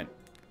retirement.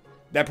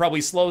 That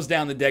probably slows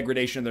down the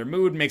degradation of their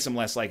mood, makes them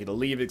less likely to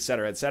leave,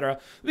 etc., etc.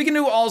 We can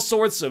do all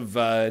sorts of,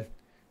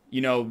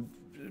 you know,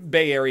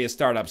 Bay Area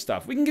startup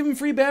stuff. We can give them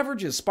free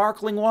beverages,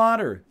 sparkling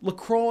water,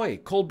 LaCroix,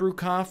 cold brew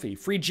coffee,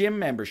 free gym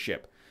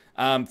membership,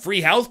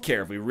 free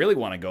healthcare if we really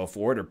want to go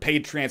for it, or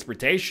paid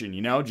transportation,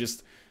 you know,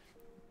 just...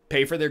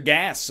 pay for their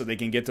gas so they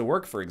can get to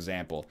work, for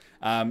example.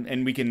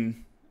 And we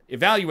can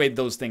evaluate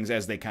those things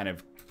as they kind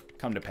of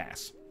come to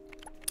pass.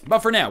 But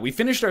for now, we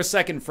finished our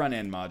second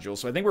front-end module,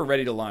 so I think we're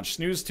ready to launch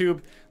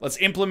SnoozeTube.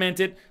 Let's implement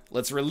it.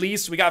 Let's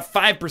release. We got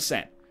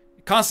 5%.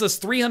 It costs us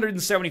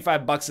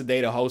 $375 a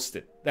day to host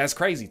it. That's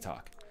crazy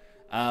talk.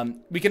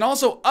 We can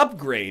also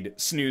upgrade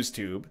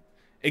SnoozeTube.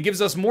 It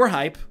gives us more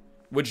hype,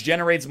 which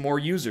generates more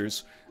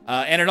users.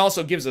 And it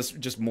also gives us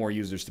just more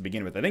users to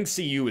begin with. I think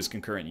CU is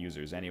concurrent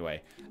users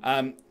anyway.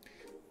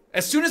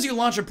 As soon as you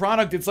launch a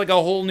product, it's like a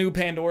whole new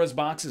Pandora's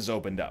box is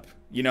opened up.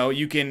 You know,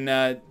 you can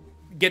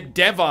get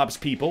DevOps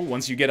people,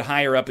 once you get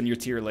higher up in your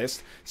tier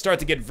list, start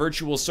to get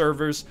virtual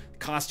servers,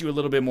 cost you a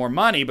little bit more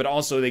money, but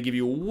also they give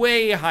you a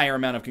way higher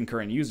amount of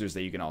concurrent users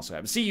that you can also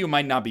have. CU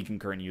might not be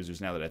concurrent users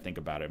now that I think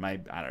about it.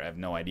 I have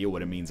no idea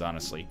what it means,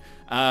 honestly.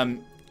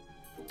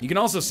 You can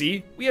also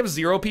see we have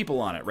 0 people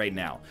on it right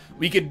now.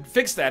 We could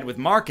fix that with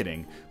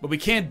marketing, but we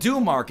can't do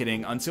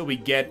marketing until we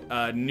get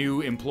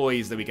new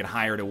employees that we can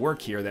hire to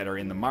work here that are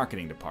in the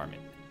marketing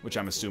department, which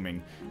I'm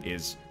assuming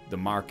is the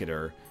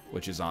marketer,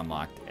 which is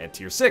unlocked at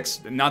tier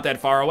 6. Not that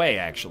far away,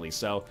 actually.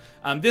 So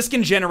this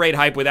can generate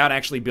hype without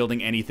actually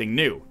building anything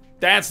new.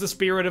 That's the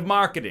spirit of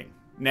marketing.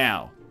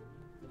 Now,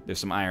 there's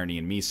some irony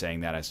in me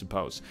saying that, I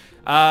suppose.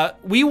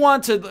 We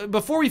want to,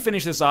 before we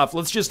finish this off,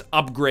 let's just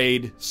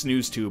upgrade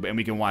SnoozeTube and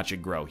we can watch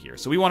it grow here.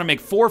 So we want to make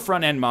 4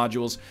 front-end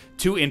modules,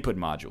 2 input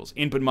modules.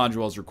 Input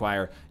modules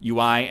require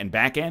UI and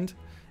back-end,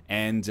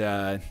 and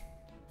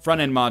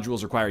front-end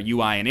modules require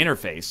UI and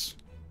interface,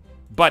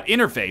 but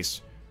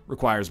interface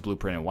requires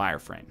blueprint and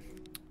wireframe.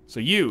 So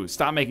you,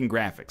 stop making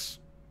graphics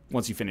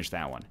once you finish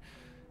that one.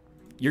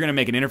 You're going to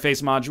make an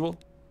interface module.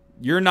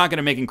 You're not going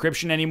to make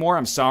encryption anymore.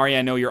 I'm sorry,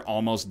 I know you're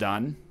almost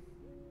done.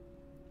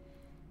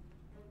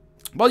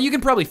 Well, you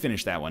can probably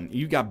finish that one.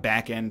 You got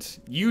backend.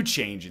 You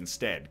change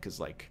instead, because,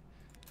 like,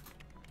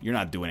 you're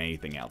not doing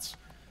anything else.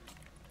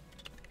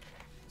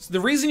 So the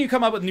reason you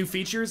come up with new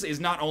features is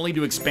not only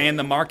to expand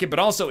the market, but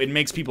also it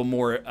makes people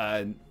more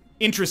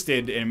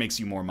interested, and it makes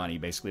you more money,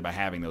 basically, by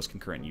having those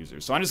concurrent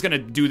users. So I'm just going to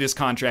do this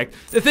contract.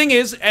 The thing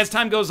is, as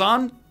time goes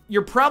on,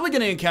 you're probably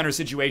going to encounter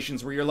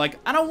situations where you're like,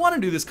 I don't want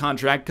to do this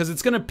contract because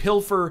it's going to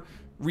pilfer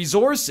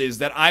resources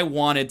that I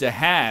wanted to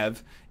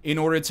have in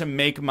order to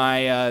make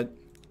my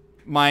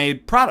my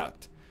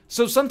product.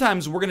 So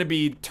sometimes we're going to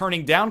be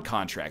turning down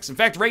contracts. In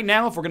fact, right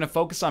now, if we're going to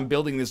focus on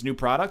building this new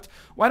product,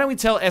 why don't we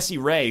tell Essie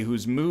Ray,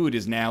 whose mood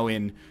is now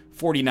in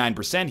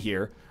 49%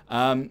 here,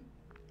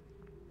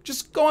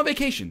 just go on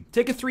vacation.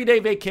 Take a 3-day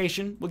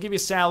vacation. We'll give you a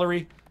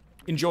salary.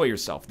 Enjoy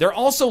yourself. They're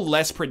also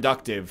less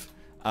productive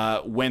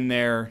when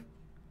they're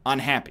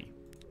unhappy.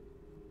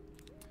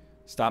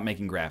 Stop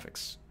making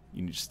graphics.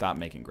 You need to stop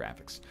making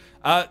graphics.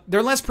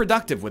 They're less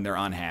productive when they're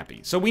unhappy.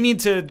 So we need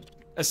to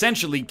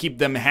essentially keep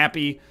them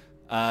happy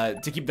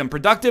to keep them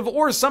productive,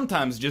 or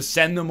sometimes just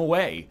send them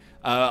away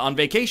on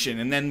vacation,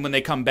 and then when they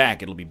come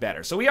back, it'll be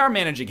better. So we are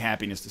managing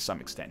happiness to some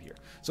extent here.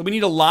 So we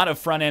need a lot of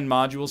front-end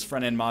modules.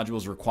 Front-end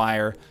modules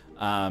require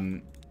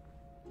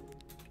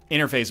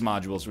interface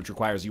modules, which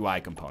requires UI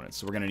components.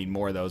 So we're going to need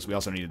more of those. We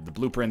also needed the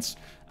blueprints,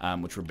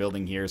 which we're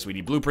building here. So we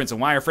need blueprints and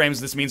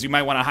wireframes. This means we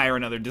might want to hire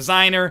another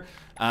designer,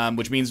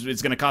 which means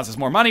it's going to cost us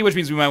more money, which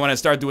means we might want to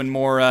start doing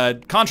more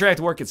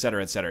contract work,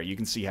 etc., etc. You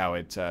can see how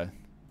it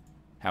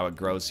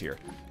grows here.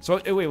 So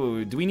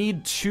wait. Do we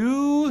need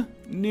 2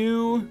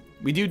 new?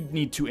 We do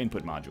need 2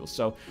 input modules.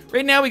 So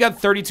right now we got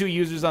 32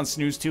 users on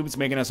SnoozeTube. It's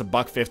making us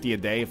 $1.50 a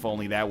day. If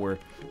only that were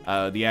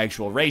the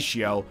actual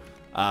ratio.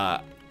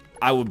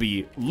 I would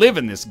be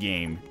living this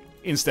game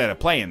instead of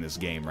playing this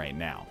game right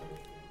now.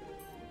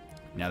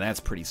 Now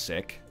that's pretty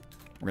sick.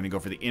 We're gonna go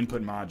for the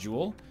input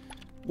module.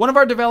 One of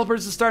our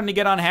developers is starting to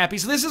get unhappy.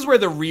 So this is where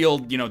the real,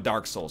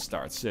 Dark Souls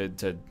starts,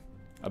 to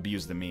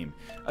abuse the meme.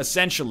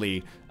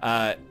 Essentially,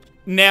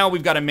 now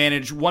we've got to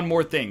manage one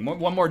more thing.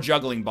 One more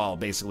juggling ball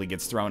basically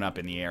gets thrown up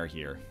in the air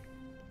here.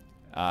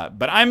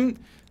 But I'm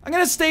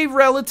gonna stay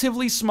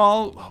relatively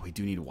small. Oh, we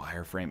do need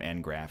wireframe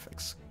and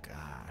graphics.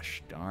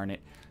 Gosh darn it.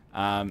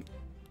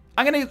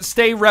 I'm gonna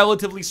stay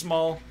relatively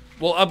small.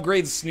 We'll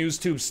upgrade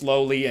SnoozeTube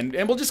slowly, and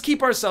we'll just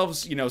keep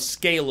ourselves,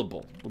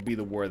 scalable would be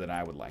the word that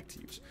I would like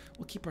to use.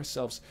 We'll keep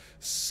ourselves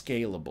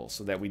scalable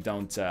so that we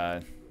don't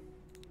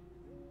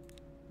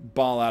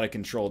ball out of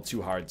control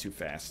too hard, too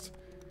fast.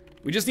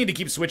 We just need to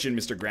keep switching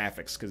Mr.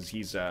 Graphics, because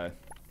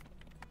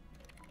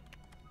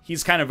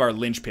he's kind of our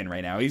linchpin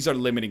right now. He's our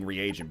limiting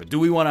reagent. But do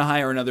we want to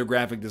hire another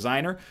graphic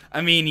designer?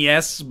 I mean,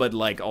 yes, but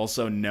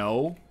also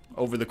no,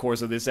 over the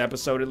course of this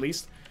episode at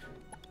least.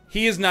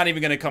 He is not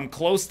even going to come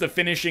close to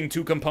finishing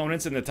 2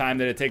 components in the time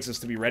that it takes us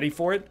to be ready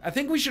for it. I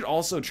think we should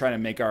also try to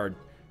make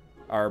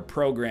our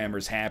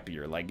programmers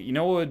happier. You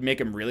know what would make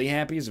them really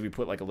happy is if we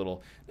put a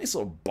nice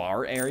little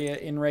bar area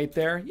in right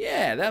there.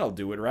 Yeah, that'll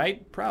do it,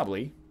 right?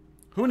 Probably.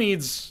 Who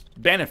needs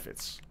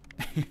benefits?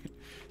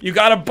 You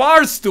got a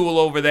bar stool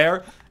over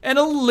there and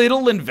a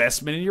little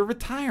investment in your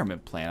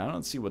retirement plan. I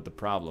don't see what the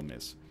problem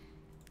is.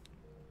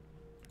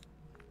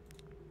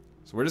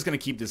 So we're just going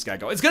to keep this guy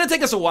going. It's going to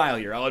take us a while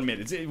here, I'll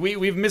admit.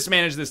 We've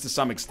mismanaged this to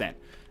some extent.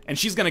 And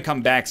she's going to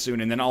come back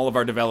soon, and then all of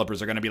our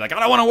developers are going to be like, I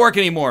don't want to work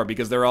anymore,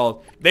 because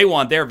they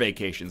want their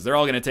vacations. They're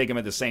all going to take them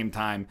at the same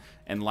time,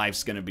 and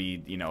life's going to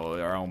be,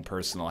 our own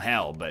personal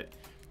hell. But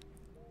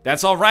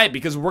that's all right,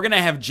 because we're going to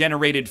have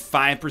generated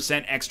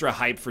 5% extra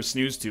hype for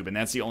SnoozeTube, and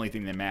that's the only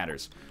thing that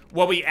matters.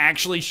 What we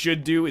actually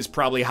should do is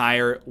probably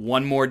hire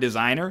one more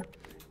designer,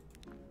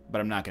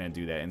 but I'm not going to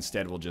do that.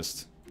 Instead, we'll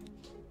just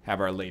have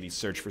our lady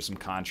search for some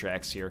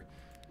contracts here.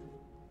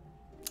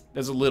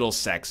 That's a little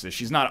sexist.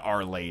 She's not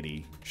our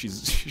lady.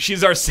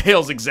 She's our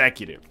sales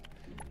executive.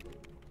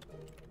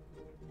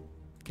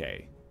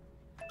 Okay.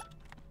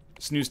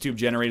 SnoozeTube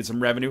generated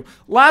some revenue.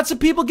 Lots of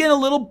people getting a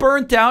little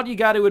burnt out, you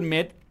got to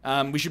admit.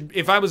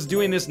 If I was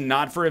doing this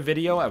not for a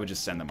video, I would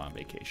just send them on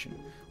vacation.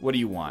 What do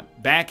you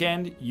want?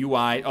 Backend,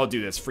 UI. Oh,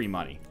 dude, that's free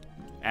money.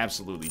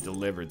 Absolutely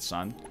delivered,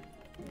 son.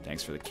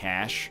 Thanks for the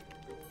cash.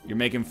 You're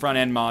making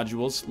front-end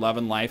modules. Love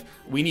and life.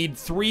 We need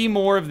 3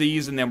 more of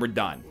these, and then we're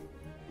done.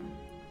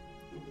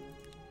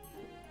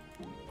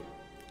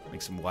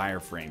 Make some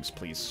wireframes,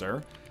 please,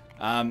 sir.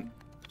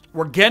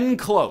 We're getting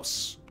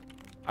close.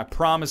 I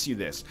promise you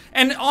this.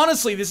 And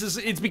honestly,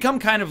 it's become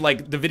kind of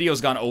like the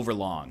video's gone over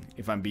long,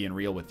 if I'm being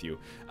real with you.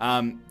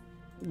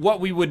 What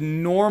we would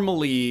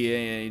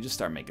normally... just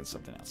start making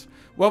something else.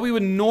 What we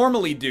would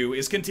normally do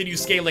is continue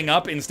scaling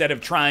up instead of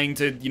trying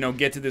to,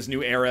 get to this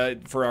new era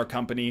for our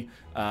company.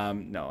 No,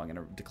 I'm going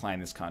to decline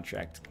this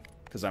contract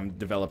because I'm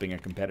developing a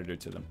competitor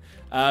to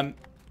them.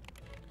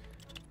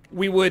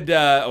 We would...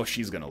 oh,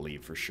 she's going to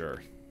leave for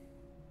sure.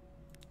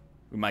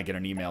 We might get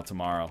an email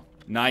tomorrow.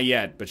 Not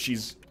yet, but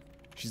she's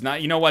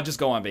not... You know what? Just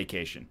go on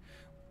vacation.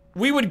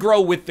 We would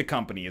grow with the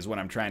company is what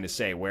I'm trying to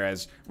say,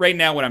 whereas right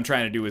now what I'm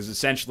trying to do is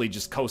essentially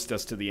just coast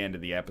us to the end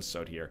of the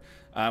episode here.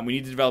 We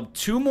need to develop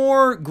 2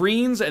 more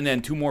greens and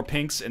then 2 more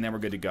pinks, and then we're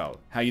good to go.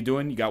 How you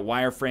doing? You got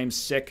wireframes,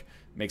 sick.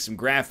 Make some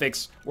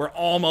graphics. We're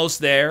almost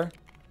there.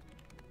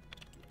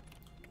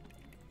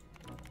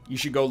 You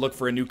should go look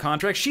for a new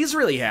contract. She's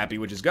really happy,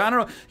 which is good. I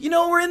don't know. You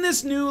know, we're in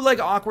this new, like,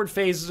 awkward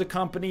phase as a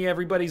company.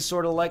 Everybody's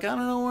sort of like, I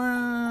don't know,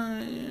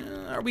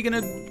 are we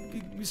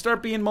gonna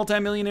start being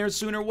multimillionaires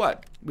soon or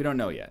what? We don't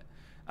know yet.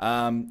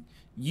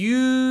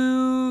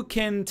 You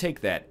can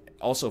take that.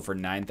 Also for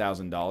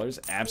 $9,000,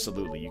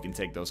 absolutely, you can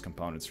take those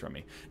components from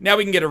me. Now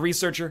we can get a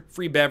researcher,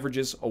 free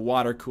beverages, a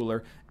water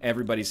cooler.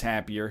 Everybody's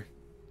happier.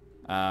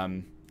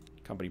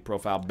 Company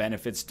profile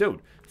benefits,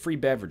 dude. Free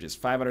beverages,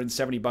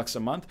 $570 a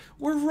month.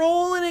 We're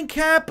rolling in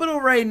capital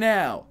right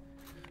now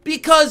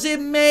because it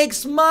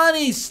makes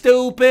money,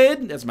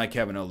 stupid. That's my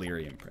Kevin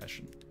O'Leary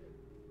impression.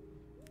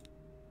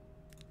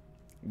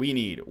 We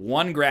need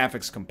one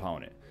graphics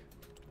component.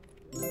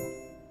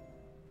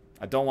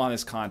 I don't want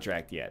this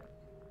contract yet.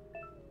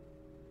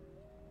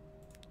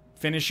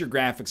 Finish your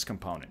graphics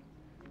component.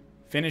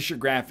 Finish your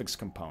graphics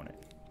component.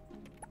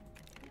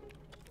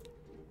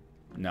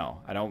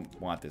 No, I don't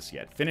want this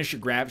yet. Finish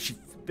your graphics.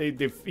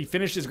 He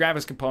finished his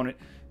graphics component.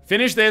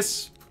 Finish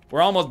this.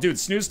 We're almost, dude,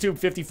 SnoozeTube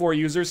 54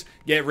 users.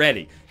 Get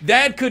ready.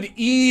 That could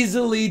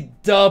easily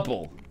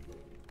double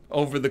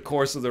over the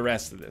course of the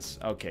rest of this.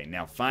 Okay,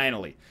 now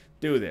finally,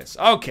 do this.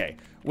 Okay,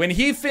 when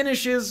he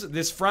finishes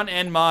this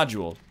front-end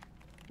module,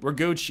 we're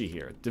Gucci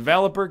here.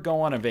 Developer,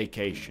 go on a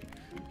vacation.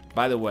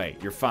 By the way,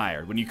 you're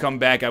fired. When you come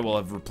back, I will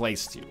have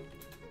replaced you.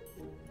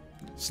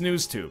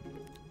 SnoozeTube.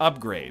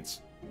 Upgrades.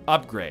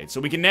 Upgrade.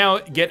 So we can now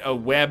get a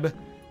web...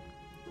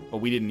 Well,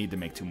 we didn't need to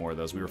make 2 more of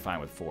those. We were fine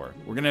with 4.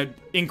 We're going to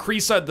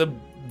increase the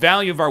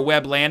value of our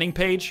web landing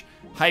page.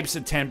 Hypes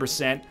at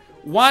 10%.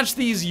 Watch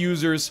these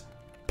users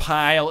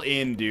pile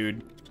in,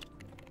 dude.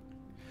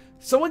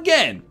 So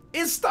again,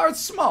 it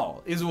starts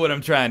small, is what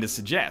I'm trying to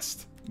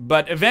suggest.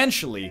 But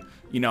eventually,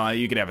 you know,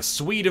 you could have a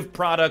suite of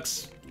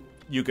products...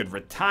 You could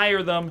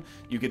retire them,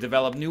 you could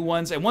develop new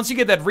ones, and once you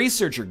get that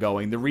researcher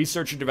going, the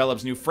researcher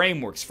develops new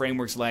frameworks.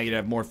 Frameworks allow you to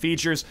have more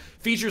features.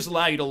 Features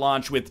allow you to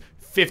launch with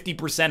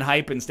 50%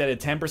 hype instead of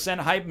 10%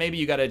 hype. Maybe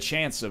you got a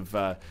chance of,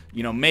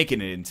 you know,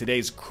 making it in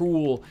today's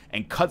cruel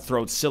and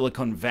cutthroat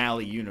Silicon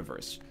Valley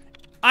universe.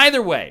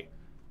 Either way,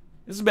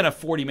 this has been a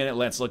 40-minute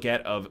Let's Look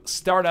At of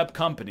Startup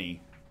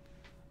Company,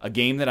 a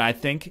game that I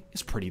think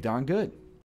is pretty darn good.